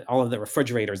of the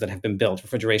refrigerators that have been built,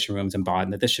 refrigeration rooms and bought,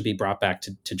 and that this should be brought back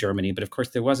to Germany. But of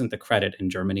course, there wasn't the credit in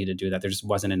Germany to do that. There just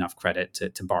wasn't enough credit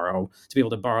to be able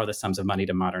to borrow the sums of money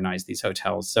to modernize these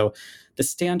hotels. So the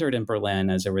standard in Berlin,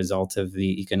 as a result of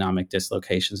the economic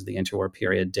dislocations of the interwar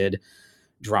period, did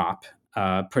drop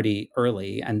pretty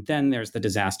early. And then there's the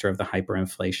disaster of the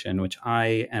hyperinflation, which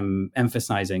I am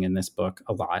emphasizing in this book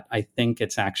a lot. I think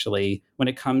it's actually, when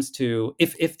it comes to,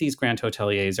 if these grand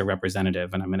hoteliers are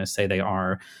representative, and I'm going to say they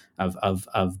are,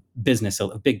 of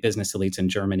big business elites in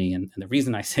Germany. And the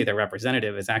reason I say they're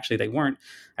representative is actually they weren't,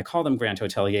 I call them grand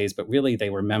hoteliers, but really they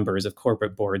were members of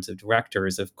corporate boards of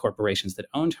directors of corporations that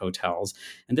owned hotels.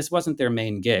 And this wasn't their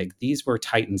main gig. These were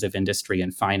titans of industry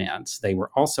and finance. They were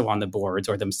also on the boards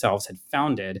or themselves had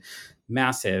founded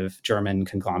massive German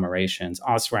conglomerations.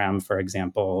 Osram, for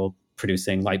example,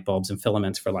 producing light bulbs and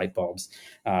filaments for light bulbs.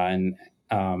 And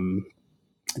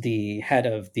the head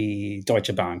of the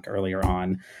Deutsche Bank earlier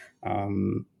on,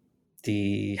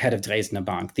 the head of Dresdner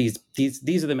Bank. These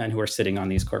are the men who are sitting on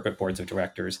these corporate boards of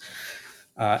directors.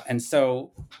 And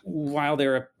so while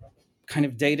there are kind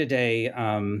of day-to-day,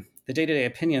 the day-to-day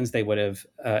opinions they would have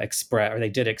expressed, or they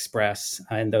did express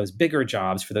in those bigger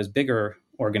jobs for those bigger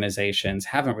organizations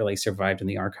haven't really survived in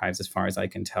the archives as far as I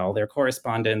can tell. Their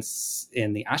correspondence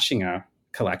in the Aschinger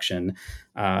collection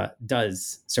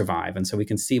does survive. And so we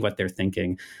can see what they're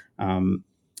thinking.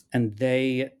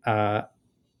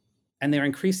 And they're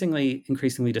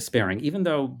increasingly despairing, even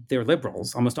though they're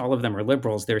liberals. Almost all of them are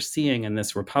liberals. They're seeing in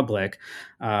this republic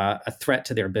a threat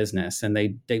to their business, and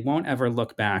they won't ever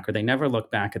look back, or they never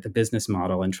look back at the business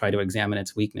model and try to examine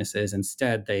its weaknesses.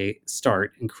 Instead, they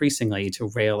start increasingly to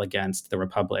rail against the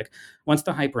republic. Once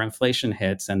the hyperinflation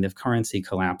hits and the currency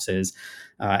collapses,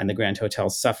 and the grand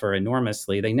hotels suffer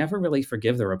enormously, they never really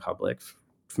forgive the republic.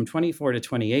 From 24 to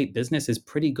 28, business is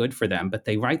pretty good for them, but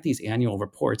they write these annual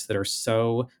reports that are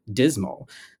so dismal.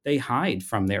 They hide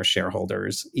from their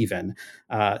shareholders even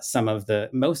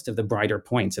most of the brighter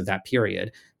points of that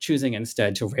period, choosing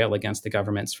instead to rail against the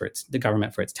government for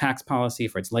its tax policy,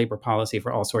 for its labor policy,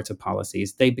 for all sorts of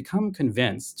policies. They become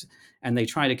convinced, and they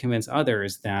try to convince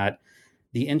others that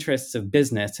the interests of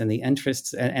business and the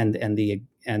interests and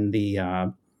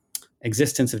the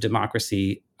existence of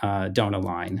democracy don't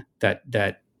align. That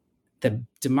the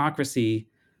democracy,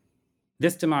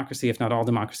 this democracy, if not all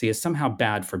democracy, is somehow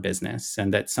bad for business,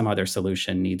 and that some other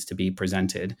solution needs to be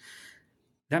presented.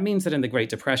 That means that in the Great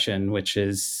Depression, which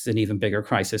is an even bigger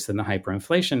crisis than the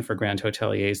hyperinflation for grand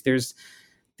hoteliers,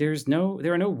 there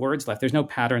are no words left. There's no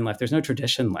pattern left. There's no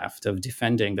tradition left of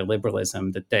defending the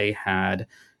liberalism that they had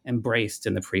embraced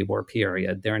in the pre-war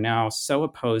period. They're now so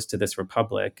opposed to this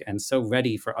republic and so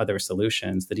ready for other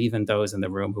solutions that even those in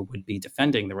the room who would be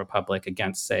defending the republic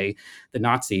against, say, the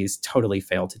Nazis totally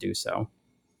fail to do so.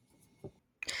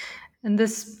 And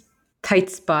this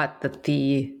tight spot that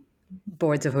the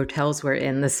boards of hotels were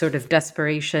in, this sort of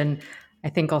desperation, I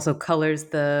think also colors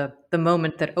the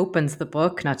moment that opens the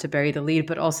book, not to bury the lead,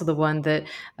 but also the one that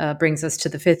brings us to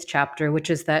the fifth chapter,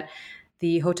 which is that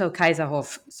the Hotel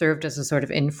Kaiserhof served as a sort of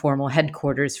informal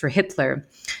headquarters for Hitler.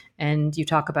 And you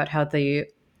talk about how the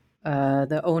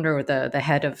owner or the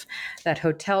head of that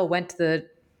hotel went to the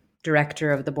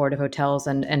director of the board of hotels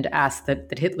and asked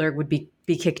that Hitler would be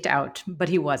kicked out, but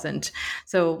he wasn't.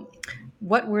 So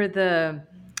what was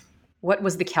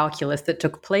the calculus that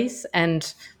took place?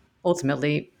 And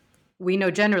ultimately, we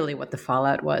know generally what the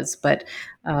fallout was, but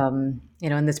in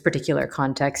this particular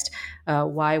context,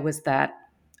 why was that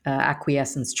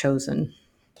acquiescence chosen?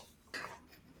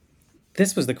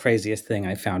 This was the craziest thing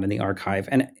I found in the archive.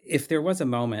 And if there was a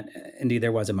moment, indeed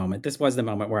there was a moment, this was the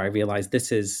moment where I realized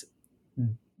this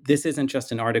isn't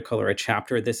just an article or a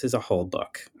chapter. This is a whole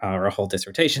book, or a whole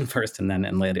dissertation first,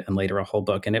 and later a whole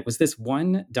book. And it was this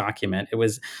one document. It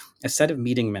was a set of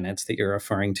meeting minutes that you're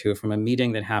referring to from a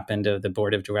meeting that happened of the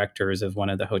board of directors of one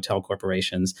of the hotel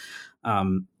corporations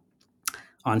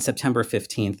on September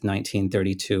 15th,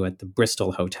 1932, at the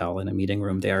Bristol Hotel in a meeting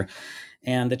room there.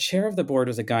 And the chair of the board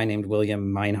was a guy named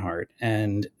William Meinhardt.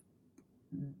 And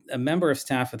a member of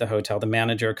staff at the hotel, the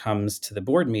manager, comes to the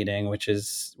board meeting, which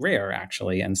is rare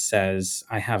actually, and says,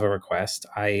 I have a request.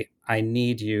 I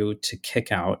need you to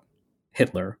kick out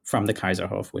Hitler from the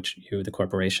Kaiserhof, which you, the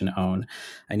corporation, own.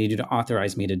 I need you to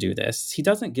authorize me to do this. He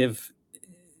doesn't give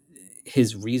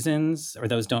his reasons, or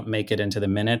those don't make it into the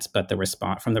minutes, but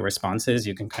from the responses,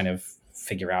 you can kind of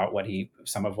figure out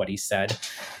some of what he said.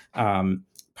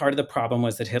 Part of the problem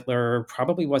was that Hitler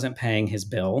probably wasn't paying his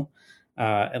bill,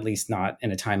 at least not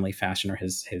in a timely fashion, or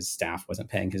his staff wasn't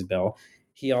paying his bill.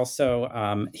 He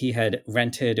also he had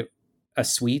rented a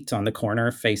suite on the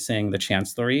corner facing the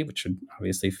chancellery, which would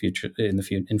obviously in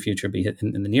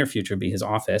the near future be his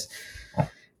office.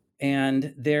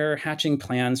 And they're hatching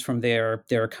plans from there.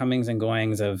 There are comings and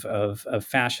goings of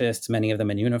fascists, many of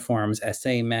them in uniforms,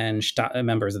 SA men,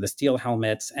 members of the Steel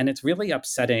Helmets. And it's really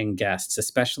upsetting guests,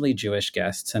 especially Jewish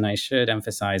guests. And I should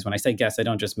emphasize, when I say guests, I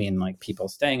don't just mean like people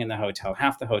staying in the hotel.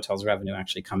 Half the hotel's revenue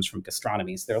actually comes from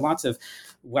gastronomy. So there are lots of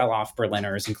well-off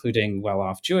Berliners, including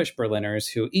well-off Jewish Berliners,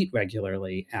 who eat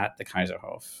regularly at the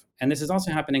Kaiserhof. And this is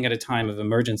also happening at a time of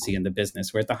emergency in the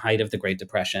business. We're at the height of the Great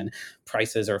Depression.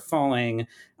 Prices are falling,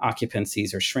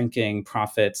 occupancies are shrinking,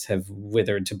 profits have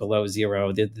withered to below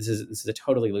zero. This is a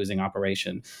totally losing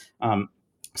operation.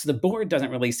 So the board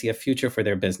doesn't really see a future for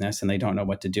their business, and they don't know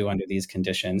what to do under these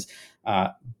conditions.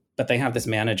 But they have this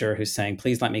manager who's saying,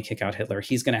 please let me kick out Hitler.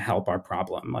 He's going to help our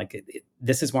problem.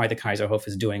 This is why the Kaiserhof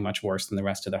is doing much worse than the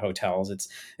rest of the hotels. It's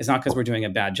not because we're doing a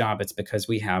bad job. It's because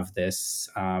we have this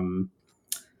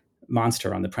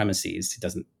monster on the premises. He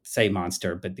doesn't say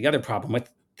monster, but the other problem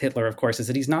with Hitler, of course, is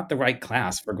that he's not the right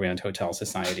class for Grand Hotel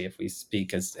Society. If we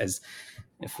speak as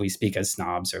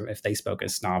snobs, or if they spoke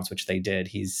as snobs, which they did,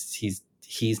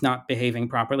 he's not behaving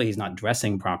properly. He's not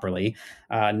dressing properly,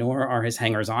 nor are his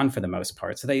hangers-on for the most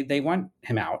part. So they want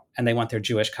him out, and they want their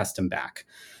Jewish custom back.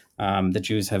 The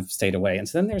Jews have stayed away. And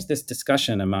so then there's this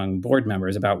discussion among board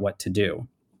members about what to do.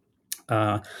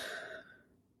 Of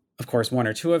course, one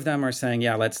or two of them are saying,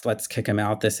 yeah, let's kick him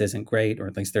out. This isn't great, or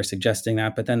at least they're suggesting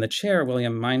that. But then the chair,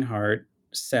 William Meinhardt,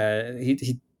 said,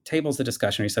 he tables the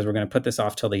discussion. He says, we're going to put this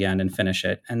off till the end and finish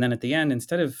it. And then at the end,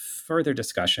 instead of further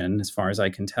discussion, as far as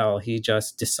I can tell, he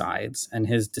just decides. And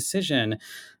his decision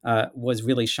was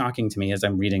really shocking to me as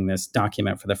I'm reading this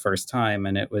document for the first time.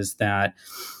 And it was that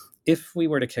if we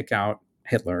were to kick out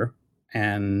Hitler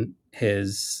and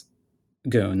his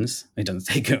goons, he doesn't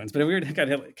say goons, but if we were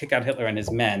to kick out Hitler and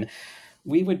his men,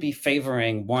 we would be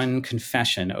favoring one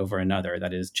confession over another,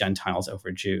 that is Gentiles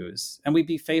over Jews. And we'd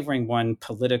be favoring one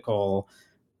political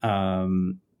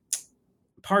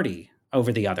party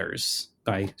over the others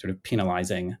by sort of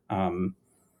penalizing the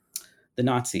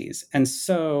Nazis. And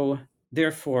so,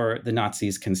 therefore, the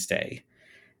Nazis can stay.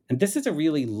 And this is a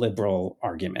really liberal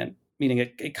argument, meaning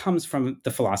it comes from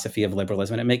the philosophy of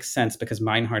liberalism. And it makes sense because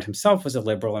Meinhardt himself was a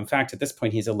liberal. In fact, at this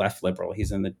point, he's a left liberal.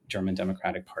 He's in the German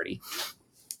Democratic Party.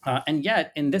 And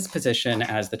yet, in this position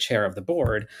as the chair of the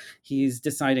board, he's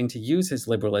deciding to use his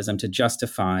liberalism to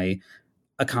justify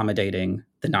accommodating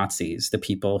the Nazis, the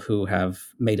people who have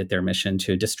made it their mission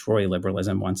to destroy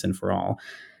liberalism once and for all.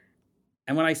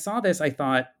 And when I saw this, I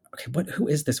thought, okay, who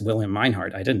is this William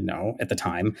Meinhardt? I didn't know at the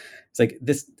time. It's like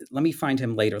this, let me find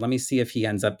him later. Let me see if he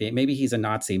ends up being, maybe he's a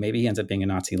Nazi. Maybe he ends up being a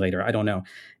Nazi later. I don't know.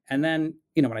 And then,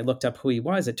 when I looked up who he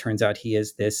was, it turns out he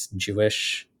is this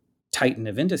Jewish titan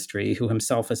of industry who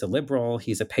himself is a liberal.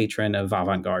 He's a patron of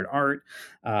avant-garde art.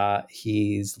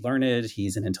 He's learned.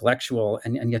 He's an intellectual,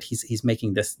 and yet he's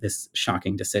making this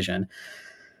shocking decision.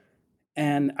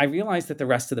 And I realized that the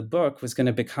rest of the book was going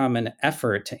to become an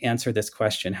effort to answer this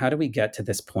question: how do we get to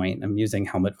this point? I'm using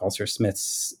Helmut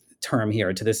Walser-Smith's term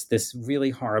here, to this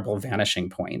really horrible vanishing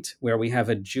point where we have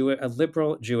a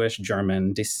liberal Jewish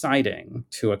German deciding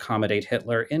to accommodate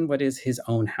Hitler in what is his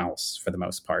own house for the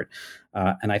most part.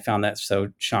 And I found that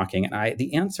so shocking. And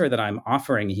the answer that I'm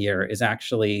offering here is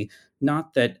actually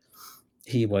not that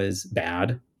he was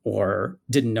bad or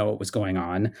didn't know what was going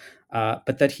on,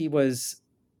 but that he was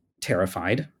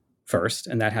terrified first.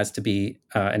 And that has to be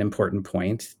an important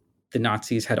point. The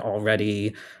Nazis had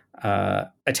already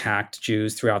attacked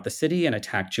Jews throughout the city and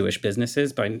attacked Jewish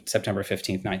businesses by September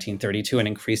 15th, 1932 in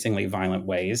increasingly violent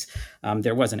ways.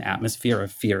 There was an atmosphere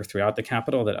of fear throughout the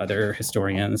capital that other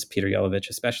historians, Peter Yelovich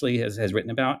especially, have written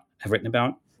about.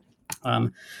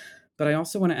 But I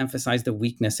also want to emphasize the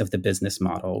weakness of the business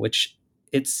model, which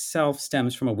itself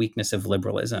stems from a weakness of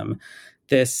liberalism.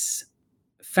 This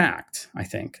fact, I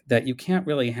think, that you can't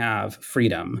really have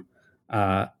freedom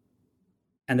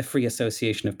and the free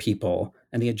association of people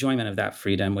and the enjoyment of that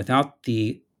freedom without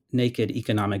the naked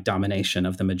economic domination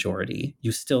of the majority.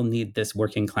 You still need this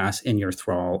working class in your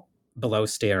thrall, below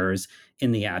stairs,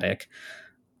 in the attic.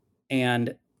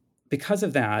 And because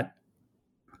of that,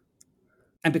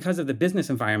 and because of the business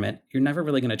environment, you're never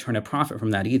really going to turn a profit from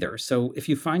that either. So if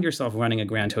you find yourself running a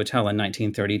Grand Hotel in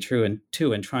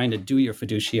 1932 and trying to do your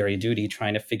fiduciary duty,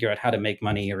 trying to figure out how to make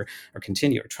money or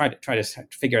continue, or try to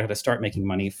figure out how to start making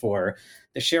money for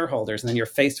the shareholders, and then you're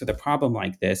faced with a problem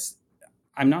like this,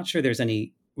 I'm not sure there's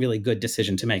any really good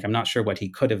decision to make. I'm not sure what he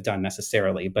could have done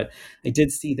necessarily, but I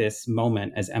did see this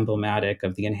moment as emblematic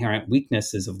of the inherent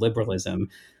weaknesses of liberalism,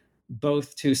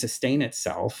 both to sustain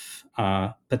itself,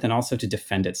 but then also to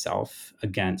defend itself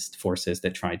against forces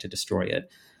that tried to destroy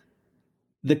it.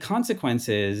 The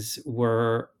consequences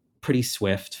were pretty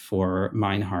swift for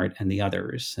Meinhardt and the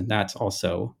others, and that's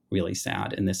also really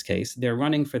sad in this case. They're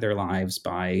running for their lives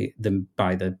by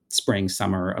the spring,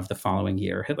 summer of the following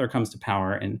year. Hitler comes to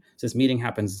power, and this meeting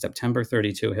happens in September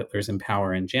 32. Hitler's in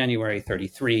power in January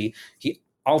 33.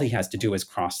 All he has to do is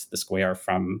cross the square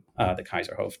from the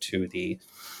Kaiserhof to the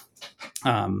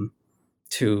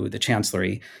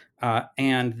Chancellery.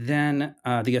 And then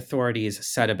the authorities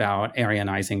set about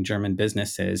Aryanizing German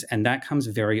businesses. And that comes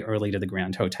very early to the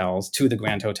Grand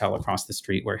Hotel across the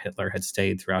street where Hitler had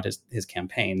stayed throughout his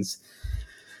campaigns.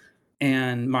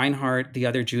 And Meinhardt, the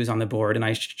other Jews on the board, and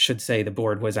I should say the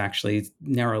board was actually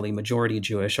narrowly majority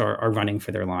Jewish, are running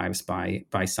for their lives by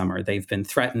summer. They've been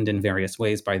threatened in various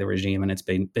ways by the regime, and it's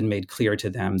been made clear to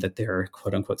them that their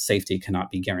quote unquote safety cannot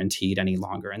be guaranteed any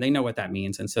longer. And they know what that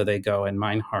means. And so they go, and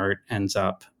Meinhardt ends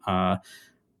up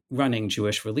running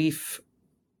Jewish relief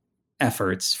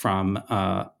efforts from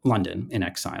London in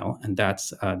exile. And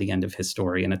that's the end of his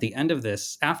story. And at the end of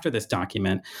this, after this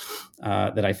document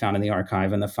that I found in the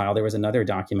archive and the file, there was another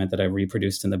document that I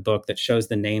reproduced in the book that shows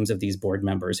the names of these board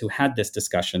members who had this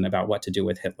discussion about what to do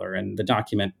with Hitler. And the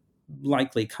document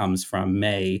likely comes from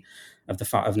May of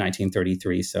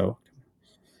 1933. So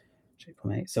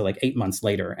like 8 months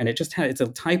later. And it just had,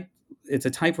 it's a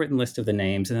typewritten list of the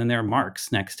names, and then there are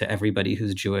marks next to everybody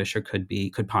who's Jewish or could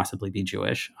possibly be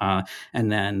Jewish.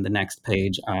 And then the next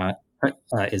page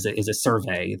is a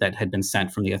survey that had been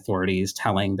sent from the authorities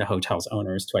telling the hotel's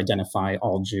owners to identify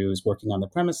all Jews working on the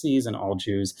premises and all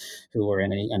Jews who were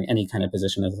in any kind of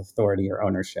position of authority or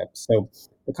ownership. So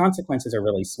the consequences are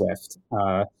really swift.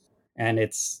 And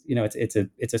it's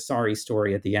a sorry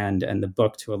story at the end. And the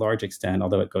book, to a large extent,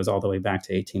 although it goes all the way back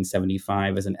to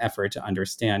 1875, is an effort to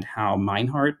understand how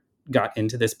Meinhardt got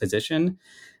into this position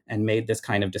and made this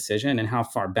kind of decision, and how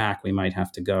far back we might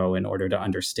have to go in order to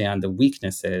understand the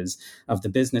weaknesses of the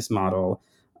business model,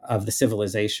 of the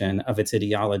civilization, of its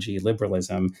ideology,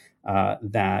 liberalism,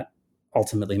 that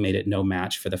ultimately made it no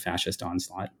match for the fascist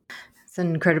onslaught. It's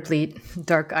an incredibly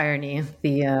dark irony,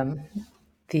 the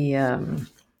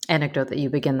anecdote that you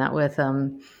begin that with.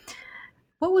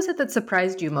 What was it that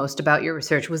surprised you most about your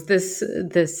research? Was this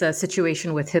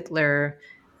situation with Hitler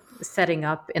setting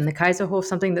up in the Kaiserhof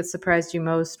something that surprised you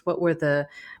most? What were the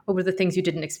things you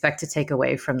didn't expect to take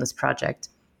away from this project?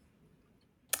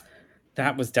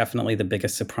 That was definitely the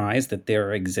biggest surprise, that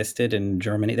there existed in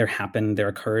Germany. There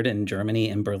occurred in Germany,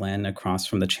 in Berlin, across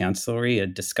from the Chancellery, a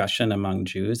discussion among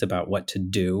Jews about what to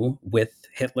do with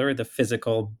Hitler, the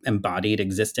physical, embodied,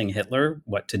 existing Hitler,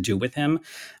 what to do with him.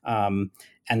 And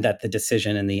that the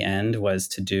decision in the end was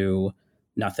to do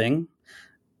nothing.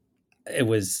 It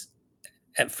was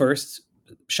at first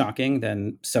shocking,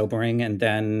 then sobering. And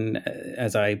then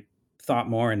as I thought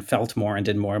more and felt more and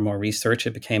did more and more research,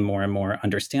 it became more and more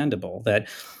understandable that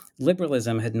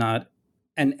liberalism had not,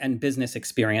 and business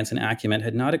experience and acumen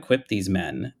had not equipped these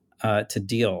men to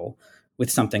deal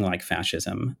with something like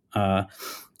fascism.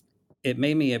 It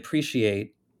made me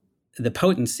appreciate the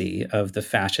potency of the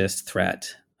fascist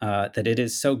threat, that it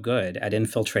is so good at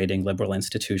infiltrating liberal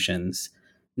institutions,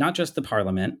 not just the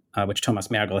parliament, which Thomas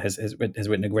Mergel has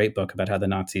written a great book about how the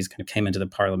Nazis kind of came into the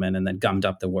parliament and then gummed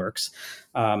up the works.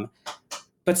 But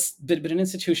an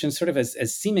institution sort of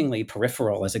as seemingly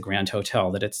peripheral as a Grand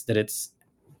Hotel, that it's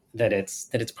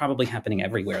probably happening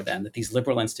everywhere then, that these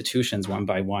liberal institutions one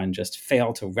by one just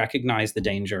fail to recognize the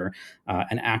danger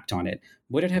and act on it.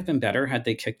 Would it have been better had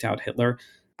they kicked out Hitler?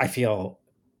 I feel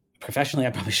professionally, I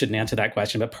probably shouldn't answer that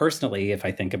question, but personally, if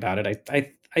I think about it,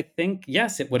 I think,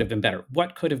 yes, it would have been better.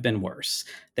 What could have been worse?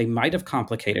 They might have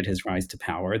complicated his rise to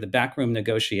power. The backroom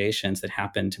negotiations that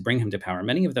happened to bring him to power,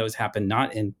 many of those happened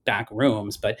not in back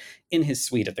rooms, but in his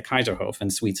suite at the Kaiserhof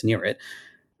and suites near it.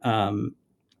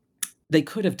 They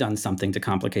could have done something to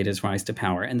complicate his rise to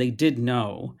power, and they did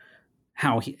know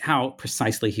how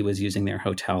precisely he was using their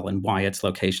hotel and why its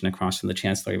location across from the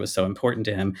Chancellery was so important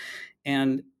to him.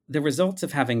 And the results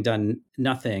of having done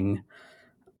nothing,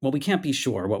 well, we can't be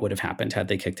sure what would have happened had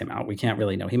they kicked him out. We can't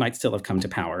really know. He might still have come to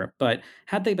power. But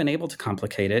had they been able to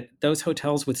complicate it, those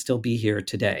hotels would still be here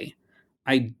today.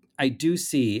 I do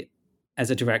see,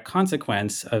 as a direct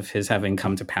consequence of his having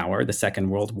come to power, the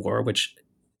Second World War, which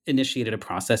initiated a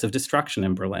process of destruction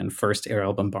in Berlin. First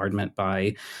aerial bombardment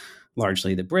by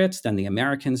largely the Brits, then the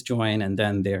Americans join, and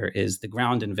then there is the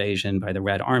ground invasion by the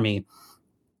Red Army.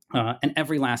 And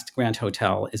every last Grand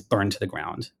Hotel is burned to the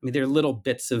ground. I mean, there are little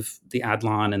bits of the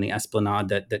Adlon and the Esplanade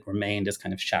that remained as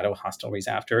kind of shadow hostelries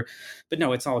after, but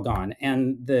no, it's all gone.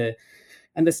 And the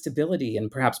stability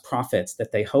and perhaps profits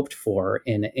that they hoped for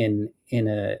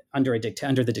under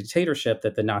the dictatorship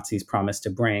that the Nazis promised to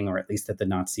bring, or at least that the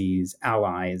Nazis'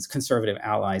 allies, conservative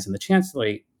allies in the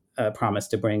Chancellery promised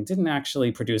to bring, didn't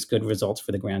actually produce good results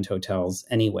for the Grand Hotels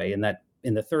anyway. And that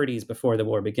in the 30s, before the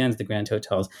war begins, the Grand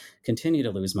Hotels continue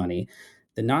to lose money.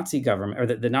 The Nazi government, or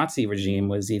the Nazi regime,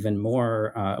 was even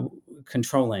more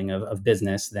controlling of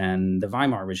business than the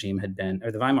Weimar regime had been,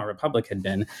 or the Weimar Republic had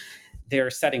been.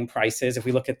 They're setting prices. If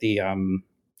we look at the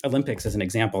Olympics as an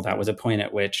example, that was a point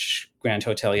at which grand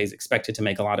hoteliers expected to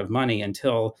make a lot of money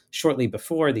until shortly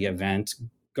before the event,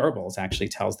 Goebbels actually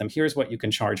tells them, here's what you can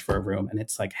charge for a room. And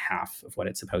it's like half of what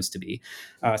it's supposed to be.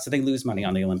 So they lose money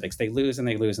on the Olympics. They lose and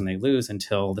they lose and they lose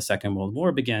until the Second World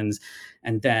War begins.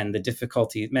 And then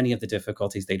many of the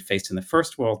difficulties they'd faced in the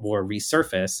First World War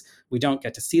resurface. We don't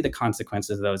get to see the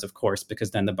consequences of those, of course,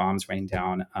 because then the bombs rain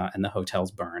down and the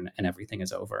hotels burn and everything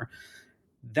is over.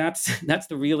 That's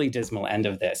the really dismal end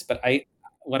of this. But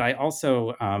what I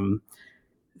also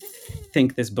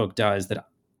think this book does that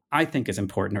I think is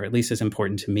important, or at least is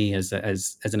important to me as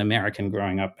an American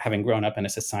having grown up in a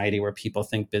society where people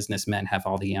think businessmen have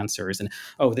all the answers, and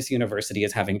this university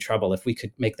is having trouble. If we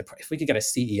could get a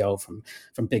CEO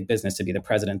from big business to be the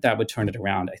president, that would turn it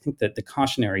around. I think that the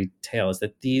cautionary tale is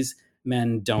that these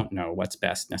men don't know what's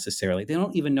best necessarily. They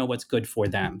don't even know what's good for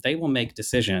them. They will make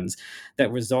decisions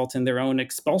that result in their own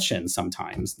expulsion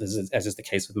sometimes, as is the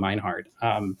case with Meinhardt.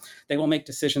 They will make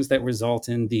decisions that result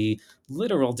in the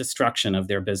literal destruction of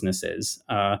their businesses.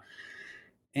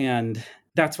 And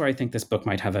that's where I think this book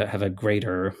might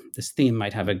this theme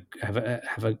might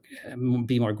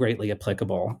be more greatly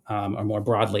applicable, or more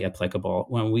broadly applicable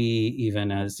when we,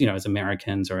 even as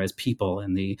Americans or as people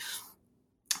in the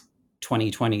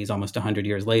 2020s, almost 100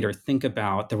 years later, think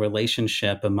about the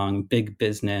relationship among big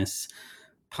business,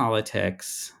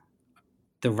 politics,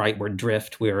 the rightward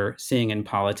drift we're seeing in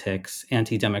politics,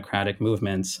 anti-democratic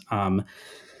movements.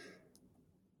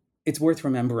 It's worth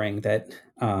remembering that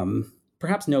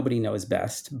perhaps nobody knows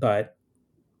best, but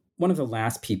one of the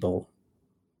last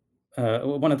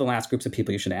groups of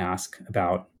people you should ask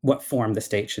about what form the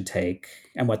state should take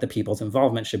and what the people's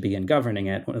involvement should be in governing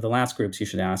it, one of the last groups you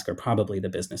should ask are probably the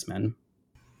businessmen.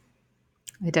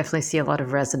 I definitely see a lot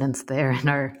of resonance there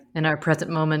in our present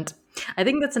moment. I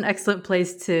think that's an excellent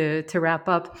place to wrap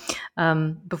up.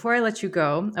 Before I let you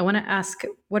go, I want to ask,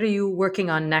 what are you working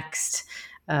on next?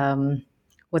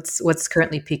 What's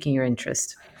currently piquing your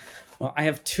interest? Well, I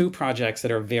have two projects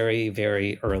that are very,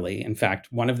 very early. In fact,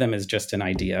 one of them is just an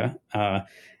idea,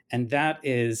 and that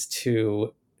is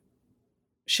to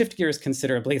shift gears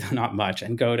considerably, though not much,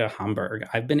 and go to Hamburg.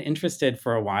 I've been interested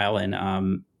for a while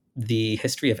in the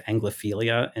history of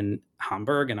Anglophilia in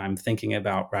Hamburg, and I'm thinking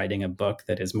about writing a book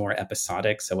that is more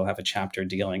episodic. So we'll have a chapter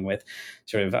dealing with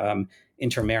sort of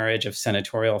intermarriage of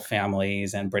senatorial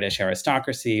families and British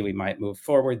aristocracy. We might move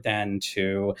forward then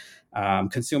to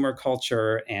consumer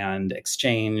culture and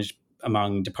exchange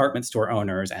among department store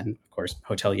owners and, of course,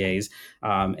 hoteliers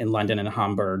in London and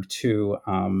Hamburg, to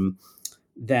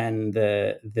then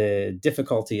the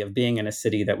difficulty of being in a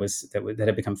city that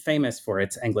had become famous for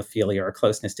its Anglophilia or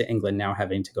closeness to England, now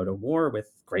having to go to war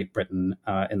with Great Britain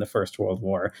in the First World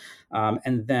War.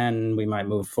 And then we might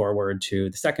move forward to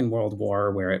the Second World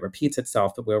War, where it repeats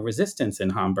itself, but where resistance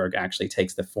in Hamburg actually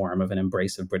takes the form of an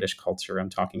embrace of British culture. I'm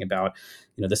talking about,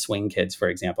 the swing kids, for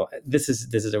example. This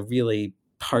is a really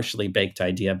partially baked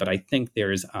idea, but I think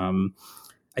there's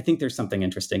something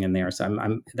interesting in there.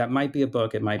 So that might be a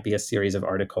book, it might be a series of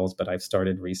articles, but I've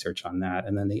started research on that.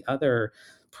 And then the other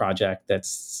project that's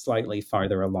slightly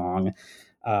farther along,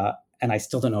 and I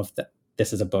still don't know if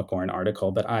this is a book or an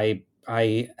article, but I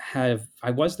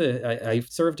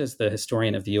served as the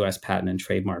historian of the U.S. Patent and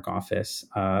Trademark Office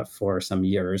for some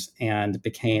years, and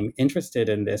became interested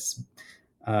in this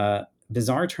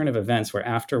bizarre turn of events where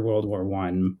after World War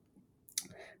I,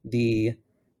 the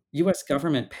U.S.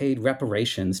 government paid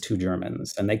reparations to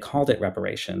Germans, and they called it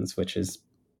reparations, which is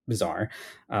bizarre,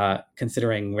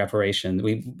 considering reparations.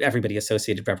 Everybody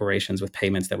associated reparations with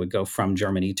payments that would go from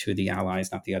Germany to the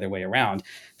Allies, not the other way around.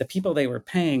 The people they were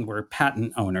paying were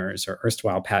patent owners, or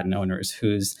erstwhile patent owners,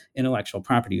 whose intellectual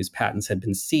property, whose patents had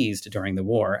been seized during the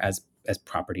war as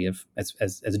property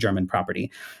as German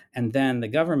property, and then the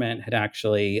government had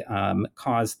actually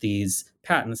caused these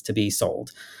patents to be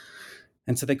sold.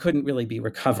 And so they couldn't really be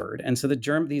recovered. And so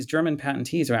these German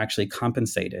patentees are actually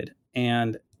compensated.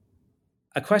 And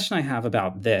a question I have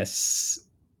about this,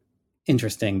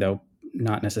 interesting, though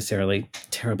not necessarily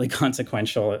terribly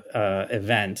consequential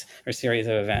event or series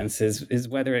of events, is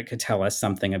whether it could tell us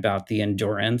something about the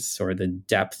endurance or the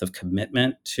depth of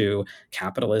commitment to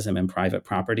capitalism and private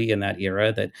property in that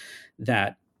era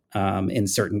that in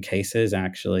certain cases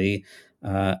actually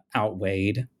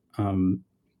outweighed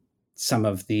some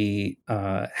of the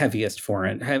heaviest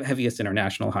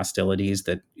international hostilities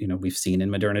that we've seen in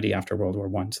modernity after World War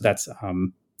I. So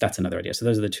that's another idea. So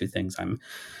those are the two things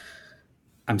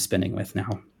I'm spinning with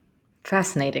now.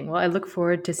 Fascinating. Well, I look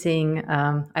forward to seeing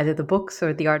either the books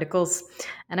or the articles.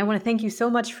 And I want to thank you so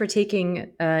much for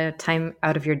taking time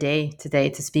out of your day today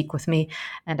to speak with me.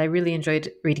 And I really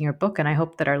enjoyed reading your book, and I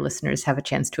hope that our listeners have a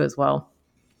chance to as well.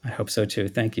 I hope so too.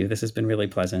 Thank you. This has been really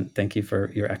pleasant. Thank you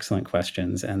for your excellent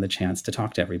questions and the chance to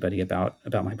talk to everybody about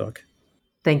my book.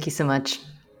 Thank you so much.